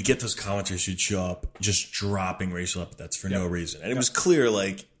 And you'd get those commenters who'd show up just dropping racial epithets for no reason. And it was clear,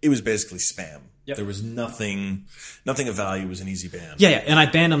 like, it was basically spam. Yep. There was nothing of value. It was an easy ban. Yeah. And I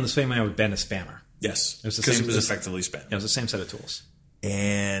banned them the same way I would ban a spammer. Yes. Because it was effectively spam. It was the same set of tools.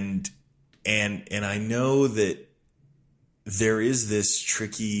 And I know that there is this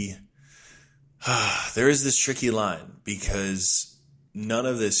tricky line, because none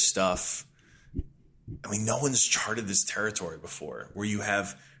of this stuff, I mean, no one's charted this territory before, where you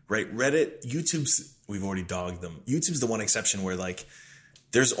have, right, Reddit, YouTube's, we've already dogged them. YouTube's the one exception where, like,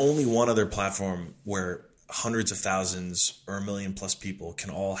 there's only one other platform where hundreds of thousands or 1 million plus people can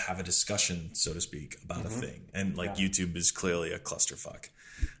all have a discussion, so to speak, about a thing. And, like, YouTube is clearly a clusterfuck.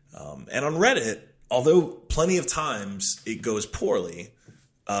 And on Reddit, although plenty of times it goes poorly,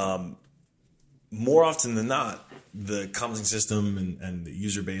 more often than not, the commenting system and the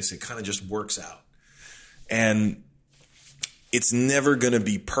user base, it kind of just works out. And it's never going to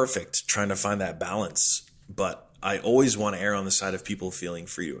be perfect trying to find that balance. But I always want to err on the side of people feeling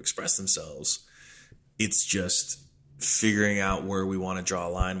free to express themselves. It's just figuring out where we want to draw a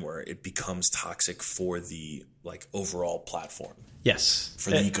line where it becomes toxic for the, like, overall platform. Yes. For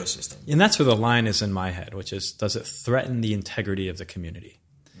the ecosystem. And that's where the line is in my head, which is, does it threaten the integrity of the community?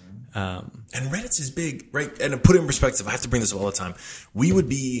 And Reddit's is big, right? And to put it in perspective, I have to bring this up all the time. We would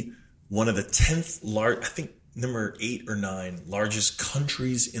be one of the 10th I think number 8 or 9 largest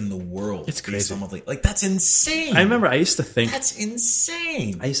countries in the world. It's crazy. Like, that's insane. I remember I used to think, that's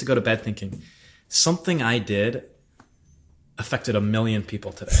insane. I used to go to bed thinking something I did affected 1 million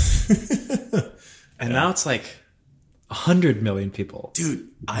people today. And now it's like 100 million people. Dude,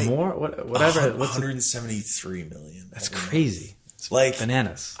 whatever. 173 million. That's crazy. It's like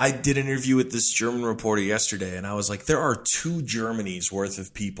bananas. I did an interview with this German reporter yesterday, and I was like, there are 2 Germany's worth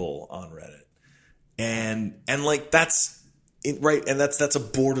of people on Reddit. And like, that's it, right? And that's a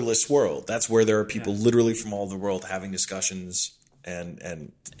borderless world. That's where there are people literally from all over the world having discussions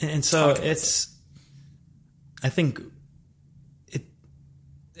and so it's, I think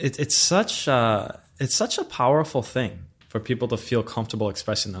it's such a powerful thing for people to feel comfortable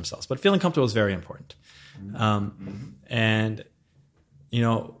expressing themselves. But feeling comfortable is very important. And, you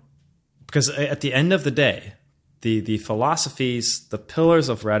know, because at the end of the day, the philosophies, the pillars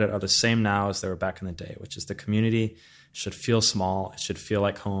of Reddit are the same now as they were back in the day, which is the community should feel small, it should feel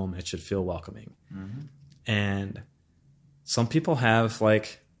like home, it should feel welcoming. And some people have,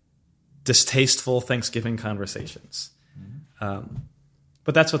 like, distasteful Thanksgiving conversations.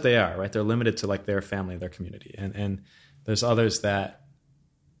 But that's what they are, right? They're limited to, like, their family, their community. And there's others that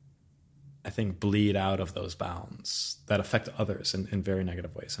I think bleed out of those bounds that affect others in very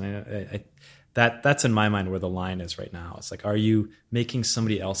negative ways. And that's in my mind where the line is right now. It's like, are you making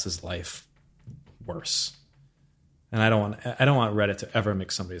somebody else's life worse? And I don't want Reddit to ever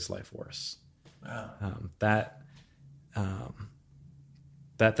make somebody's life worse. Wow. That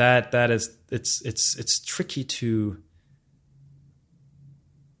is, it's tricky to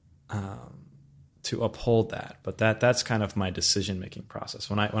uphold that, but that's kind of my decision-making process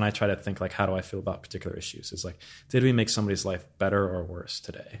when I try to think, like, how do I feel about particular issues? It's like, did we make somebody's life better or worse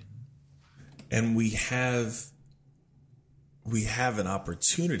today? And we have an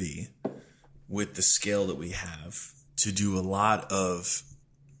opportunity with the scale that we have to do a lot of,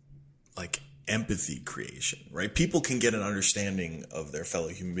 like, empathy creation, right? People can get an understanding of their fellow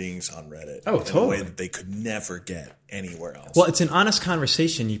human beings on Reddit in a way that they could never get anywhere else. Well, it's an honest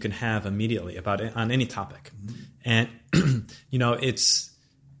conversation you can have immediately about it on any topic. And, you know,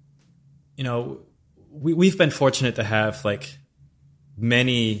 we've been fortunate to have, like,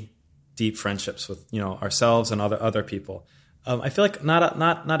 many deep friendships with, you know, ourselves and other people. I feel like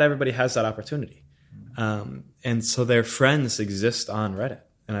not everybody has that opportunity. And so their friends exist on Reddit.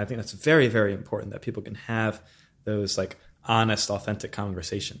 And I think that's very, very important that people can have those, like, honest, authentic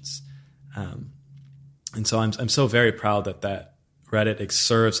conversations. And so I'm so very proud that Reddit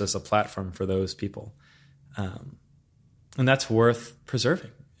serves as a platform for those people. that's worth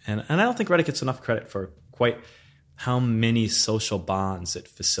preserving. And I don't think Reddit gets enough credit for quite how many social bonds it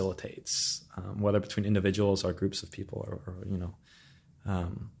facilitates, whether between individuals or groups of people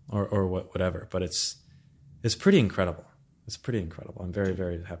or whatever. But it's pretty incredible. It's pretty incredible. I'm very,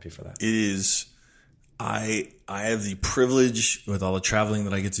 very happy for that. It is. I have the privilege with all the traveling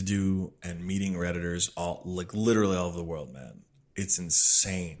that I get to do and meeting Redditors literally all over the world, man. It's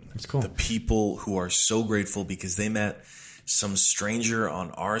insane. It's cool. The people who are so grateful because they met some stranger on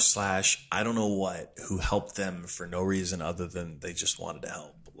r/I don't know what who helped them for no reason other than they just wanted to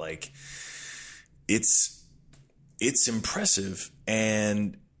help. Like, it's impressive,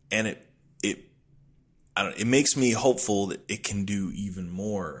 and it makes me hopeful that it can do even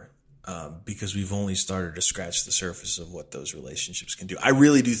more. Because we've only started to scratch the surface of what those relationships can do. I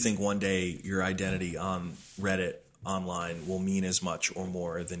really do think one day your identity on Reddit online will mean as much or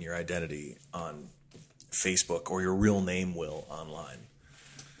more than your identity on Facebook or your real name will online.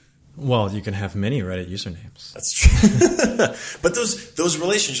 Well, you can have many Reddit usernames. That's true. But those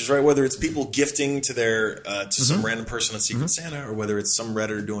relationships, right? Whether it's people gifting to their to some random person on Secret Santa, or whether it's some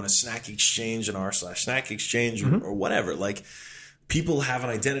Redditor doing a snack exchange in r/snack exchange or whatever, like. People have an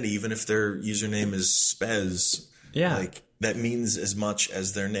identity, even if their username is spez. Yeah. Like, that means as much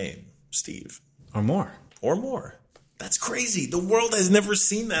as their name, Steve. Or more. Or more. That's crazy. The world has never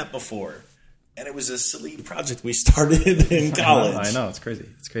seen that before. And it was a silly project we started in college. I know. It's crazy.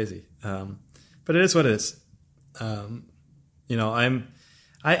 It's crazy. But it is what it is. I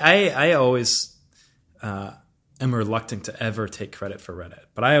always am reluctant to ever take credit for Reddit.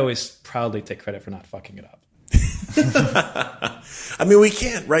 But I always proudly take credit for not fucking it up. I mean, we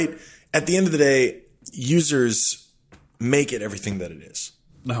can't, right? At the end of the day, users make it everything that it is.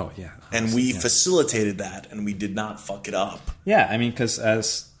 Oh, yeah. And we facilitated that, and we did not fuck it up. Yeah, I mean, because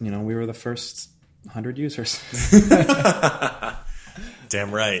as, we were the first 100 users.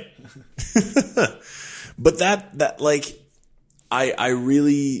 Damn right. But that like, I'm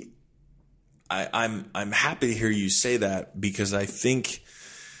happy to hear you say that, because I think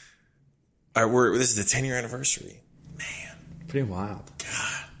this is the 10-year anniversary. Man. Pretty wild.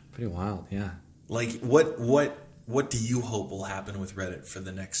 God. Pretty wild, yeah. Like, what do you hope will happen with Reddit for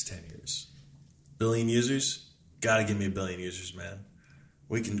the next 10 years? Billion users? Gotta give me a billion users, man.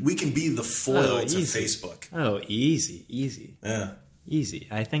 We can be the foil to Facebook. Oh, easy. Yeah. Easy.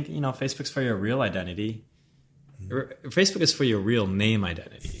 I think, Facebook's for your real identity. Facebook is for your real name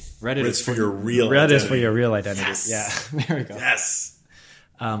identity. Reddit is for your real identity. Reddit is for your real identity. Yes. Yeah. There we go. Yes.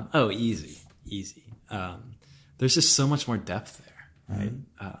 Easy. There's just so much more depth there, right?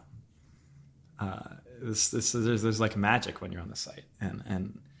 There's like magic when you're on the site,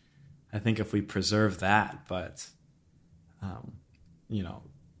 and I think if we preserve that, but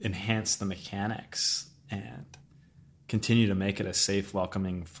enhance the mechanics and continue to make it a safe,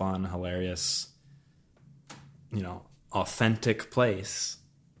 welcoming, fun, hilarious, authentic place,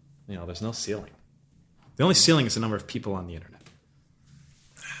 there's no ceiling. The only ceiling is the number of people on the internet.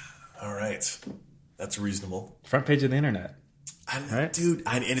 All right. That's reasonable. Front page of the internet. Right? Dude,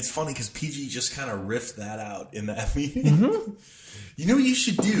 and it's funny because PG just kind of riffed that out in that meeting. Mm-hmm. You know what you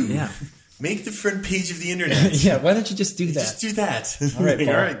should do? Yeah. Make the front page of the internet. Yeah, why don't you just do that? Just do that. All right, Paul.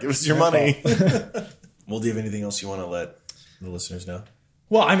 All right, give us your money. Well, do you have anything else you want to let the listeners know?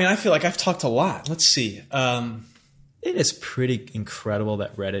 Well, I mean, I feel like I've talked a lot. Let's see. It is pretty incredible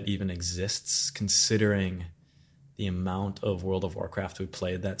that Reddit even exists, considering the amount of World of Warcraft we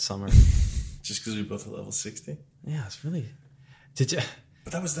played that summer. Just because we both at level 60? Yeah, it's really... Did you...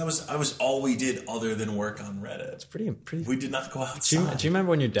 But that was all we did other than work on Reddit. It's pretty... We did not go outside. Do you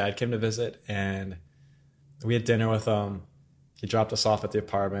remember when your dad came to visit and we had dinner with him? He dropped us off at the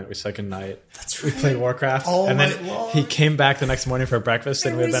apartment. We said goodnight. That's right. We played Warcraft. All and night then long. He came back the next morning for breakfast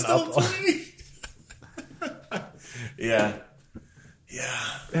and we had been up. Yeah. Yeah,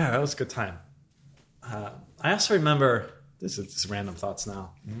 that was a good time. I also remember... This is just random thoughts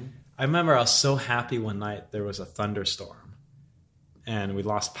now. Mm-hmm. I remember I was so happy one night there was a thunderstorm and we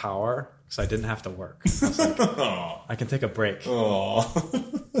lost power because I didn't have to work. I was like, I can take a break.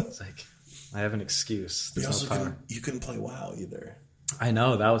 It's like, I have an excuse. There's no power. You couldn't play WoW either. I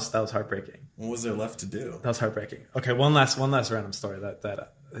know, that was heartbreaking. What was there left to do? That was heartbreaking. Okay, one last random story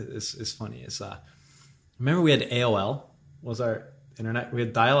that is funny is remember we had AOL was our internet. We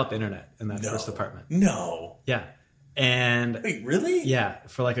had dial-up internet in that first apartment. No. Yeah. And wait, really? Yeah,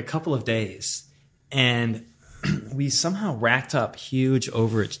 for like a couple of days. And we somehow racked up huge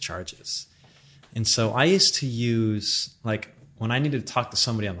overage charges. And so I used to use, like, when I needed to talk to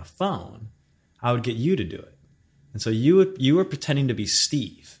somebody on the phone, I would get you to do it. And so you were pretending to be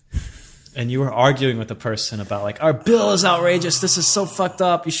Steve. and you were arguing with the person about like, our bill is outrageous. This is so fucked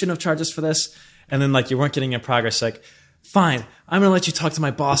up. You shouldn't have charged us for this. And then like you weren't getting any progress. Like, fine, I'm gonna let you talk to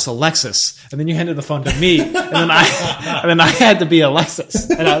my boss, Alexis. And then you handed the phone to me, and then I had to be Alexis.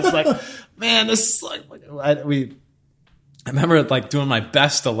 And I was like, man, this is like I remember like doing my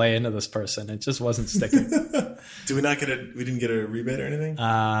best to lay into this person. It just wasn't sticking. We didn't get a rebate or anything?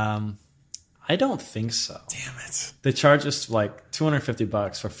 I don't think so. Damn it. They charged us like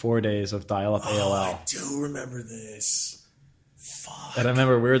 $250 for 4 days of dial-up AOL. I do remember this. Fuck. And I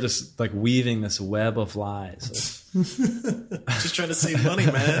remember we were just like weaving this web of lies. Just trying to save money,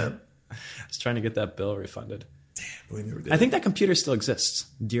 man. Just trying to get that bill refunded. Damn, we never did. I think that computer still exists.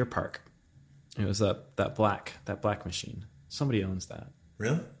 Deer Park. It was that black machine. Somebody owns that.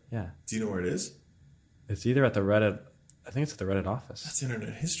 Really? Yeah. Do you know where it is? It's either at the Reddit. I think it's at the Reddit office. That's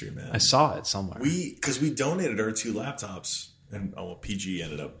internet history, man. I saw it somewhere. Because we donated our 2 laptops, and PG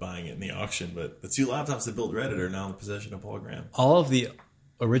ended up buying it in the auction, but the 2 laptops that built Reddit are now in the possession of Paul Graham. All of the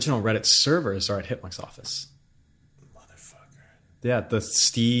original Reddit servers are at Hitmonk's office. Motherfucker. Yeah, the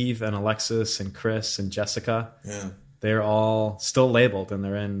Steve and Alexis and Chris and Jessica. Yeah. They're all still labeled, and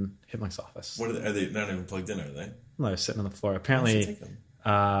they're in Hitmonk's office. What are they not even plugged in, are they? No, they're sitting on the floor. Why don't Apparently, you take them?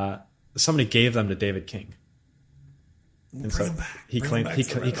 somebody gave them to David King. Bring And so them back. he Bring them back to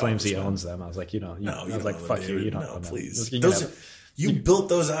the Reddit claims he office, owns them. I was like, No, I you was don't like, own fuck them, you, David. you don't No, own them. please. You You built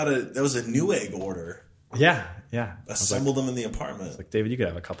those out of, that was a Newegg order. Yeah. I was Assembled them in the apartment. like, David, you could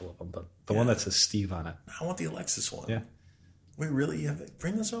have a couple of them, but the one that says Steve on it. I want the Alexis one. Yeah. Wait, really? You have it?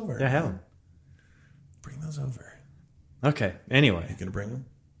 Bring those over. Yeah, I have them. Bring those over. Okay. Anyway. You gonna bring them?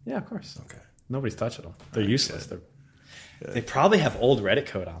 Yeah, of course. Okay. Nobody's touching them. They're useless. They probably have old Reddit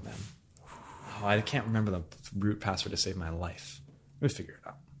code on them. Oh, I can't remember the root password to save my life. We'll figure it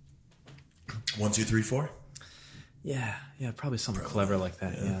out. 1, 2, 3, 4. Yeah, probably something clever like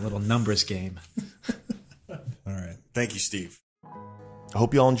that. Yeah, a little numbers game. All right. Thank you, Steve. I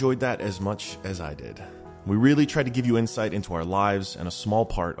hope you all enjoyed that as much as I did. We really tried to give you insight into our lives and a small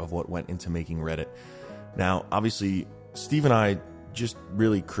part of what went into making Reddit. Now, obviously, Steve and I just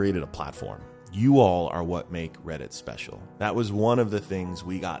really created a platform. You all are what make Reddit special. That was one of the things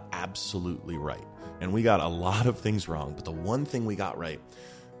we got absolutely right. And we got a lot of things wrong, but the one thing we got right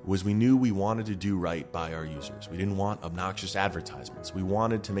was we knew we wanted to do right by our users. We didn't want obnoxious advertisements. We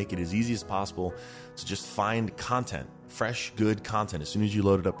wanted to make it as easy as possible to just find content, fresh, good content, as soon as you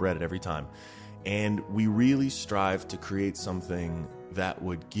loaded up Reddit every time. And we really strived to create something that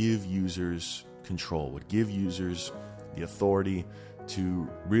would give users control, would give users the authority to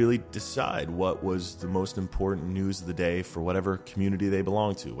really decide what was the most important news of the day for whatever community they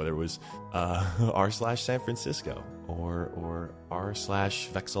belong to, whether it was r/San Francisco or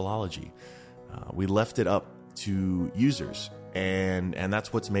r/Vexillology. We left it up to users, and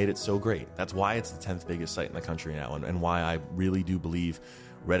that's what's made it so great. That's why it's the 10th biggest site in the country now, and why I really do believe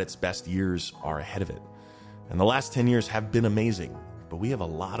Reddit's best years are ahead of it. And the last 10 years have been amazing, but we have a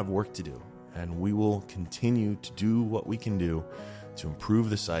lot of work to do, and we will continue to do what we can do to improve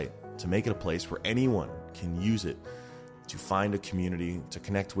the site, to make it a place where anyone can use it to find a community to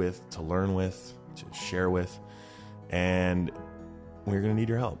connect with, to learn with, to share with, and we're going to need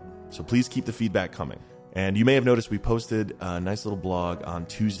your help. So please keep the feedback coming. And you may have noticed we posted a nice little blog on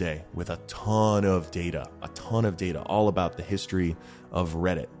Tuesday with a ton of data all about the history of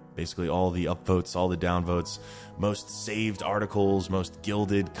Reddit. Basically all the upvotes, all the downvotes, most saved articles, most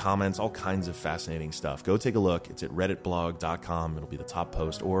gilded comments, all kinds of fascinating stuff. Go take a look. It's at redditblog.com. It'll be the top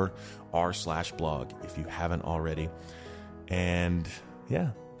post, or r/blog if you haven't already. And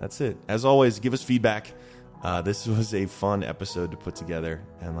yeah, that's it. As always, give us feedback. This was a fun episode to put together.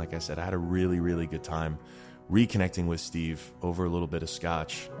 And like I said, I had a really, really good time reconnecting with Steve over a little bit of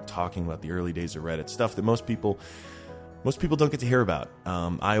scotch, talking about the early days of Reddit, stuff that most people don't get to hear about.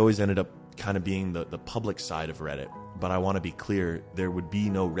 I always ended up kind of being the public side of Reddit, but I want to be clear, there would be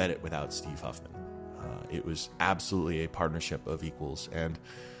no Reddit without Steve Huffman. It was absolutely a partnership of equals, and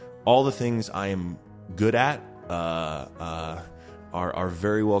all the things I am good at are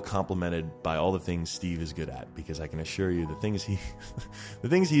very well complemented by all the things Steve is good at, because I can assure you the things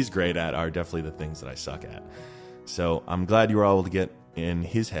he's great at are definitely the things that I suck at. So I'm glad you were able to get in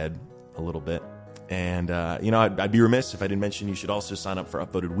his head a little bit. And, I'd be remiss if I didn't mention you should also sign up for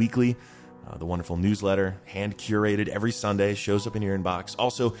Upvoted Weekly, the wonderful newsletter, hand-curated every Sunday, shows up in your inbox.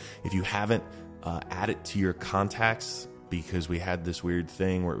 Also, if you haven't, add it to your contacts, because we had this weird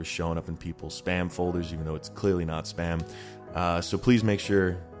thing where it was showing up in people's spam folders, even though it's clearly not spam. So please make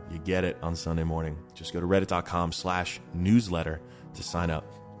sure you get it on Sunday morning. Just go to reddit.com/newsletter to sign up.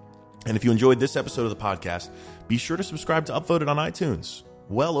 And if you enjoyed this episode of the podcast, be sure to subscribe to Upvoted on iTunes.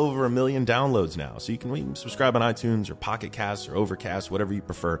 well over 1 million downloads now. So you can subscribe on iTunes or Pocket Casts or Overcast, whatever you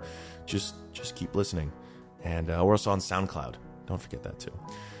prefer. Just keep listening. And we're also on SoundCloud. Don't forget that too.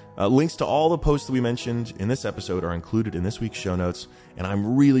 Links to all the posts that we mentioned in this episode are included in this week's show notes. And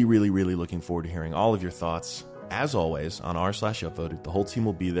I'm really, really, really looking forward to hearing all of your thoughts. As always, on r/upvoted. The whole team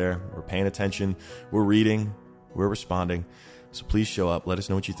will be there. We're paying attention. We're reading. We're responding. So please show up. Let us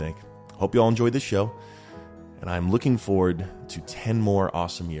know what you think. Hope you all enjoyed this show. And I'm looking forward to 10 more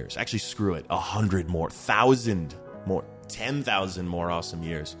awesome years. Actually, screw it. 100 more. 1,000 more. 10,000 more awesome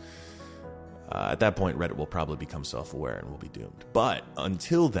years. At that point, Reddit will probably become self-aware and we'll be doomed. But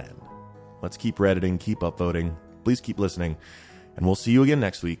until then, let's keep Redditing, keep upvoting. Please keep listening. And we'll see you again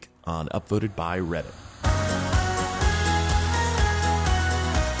next week on Upvoted by Reddit.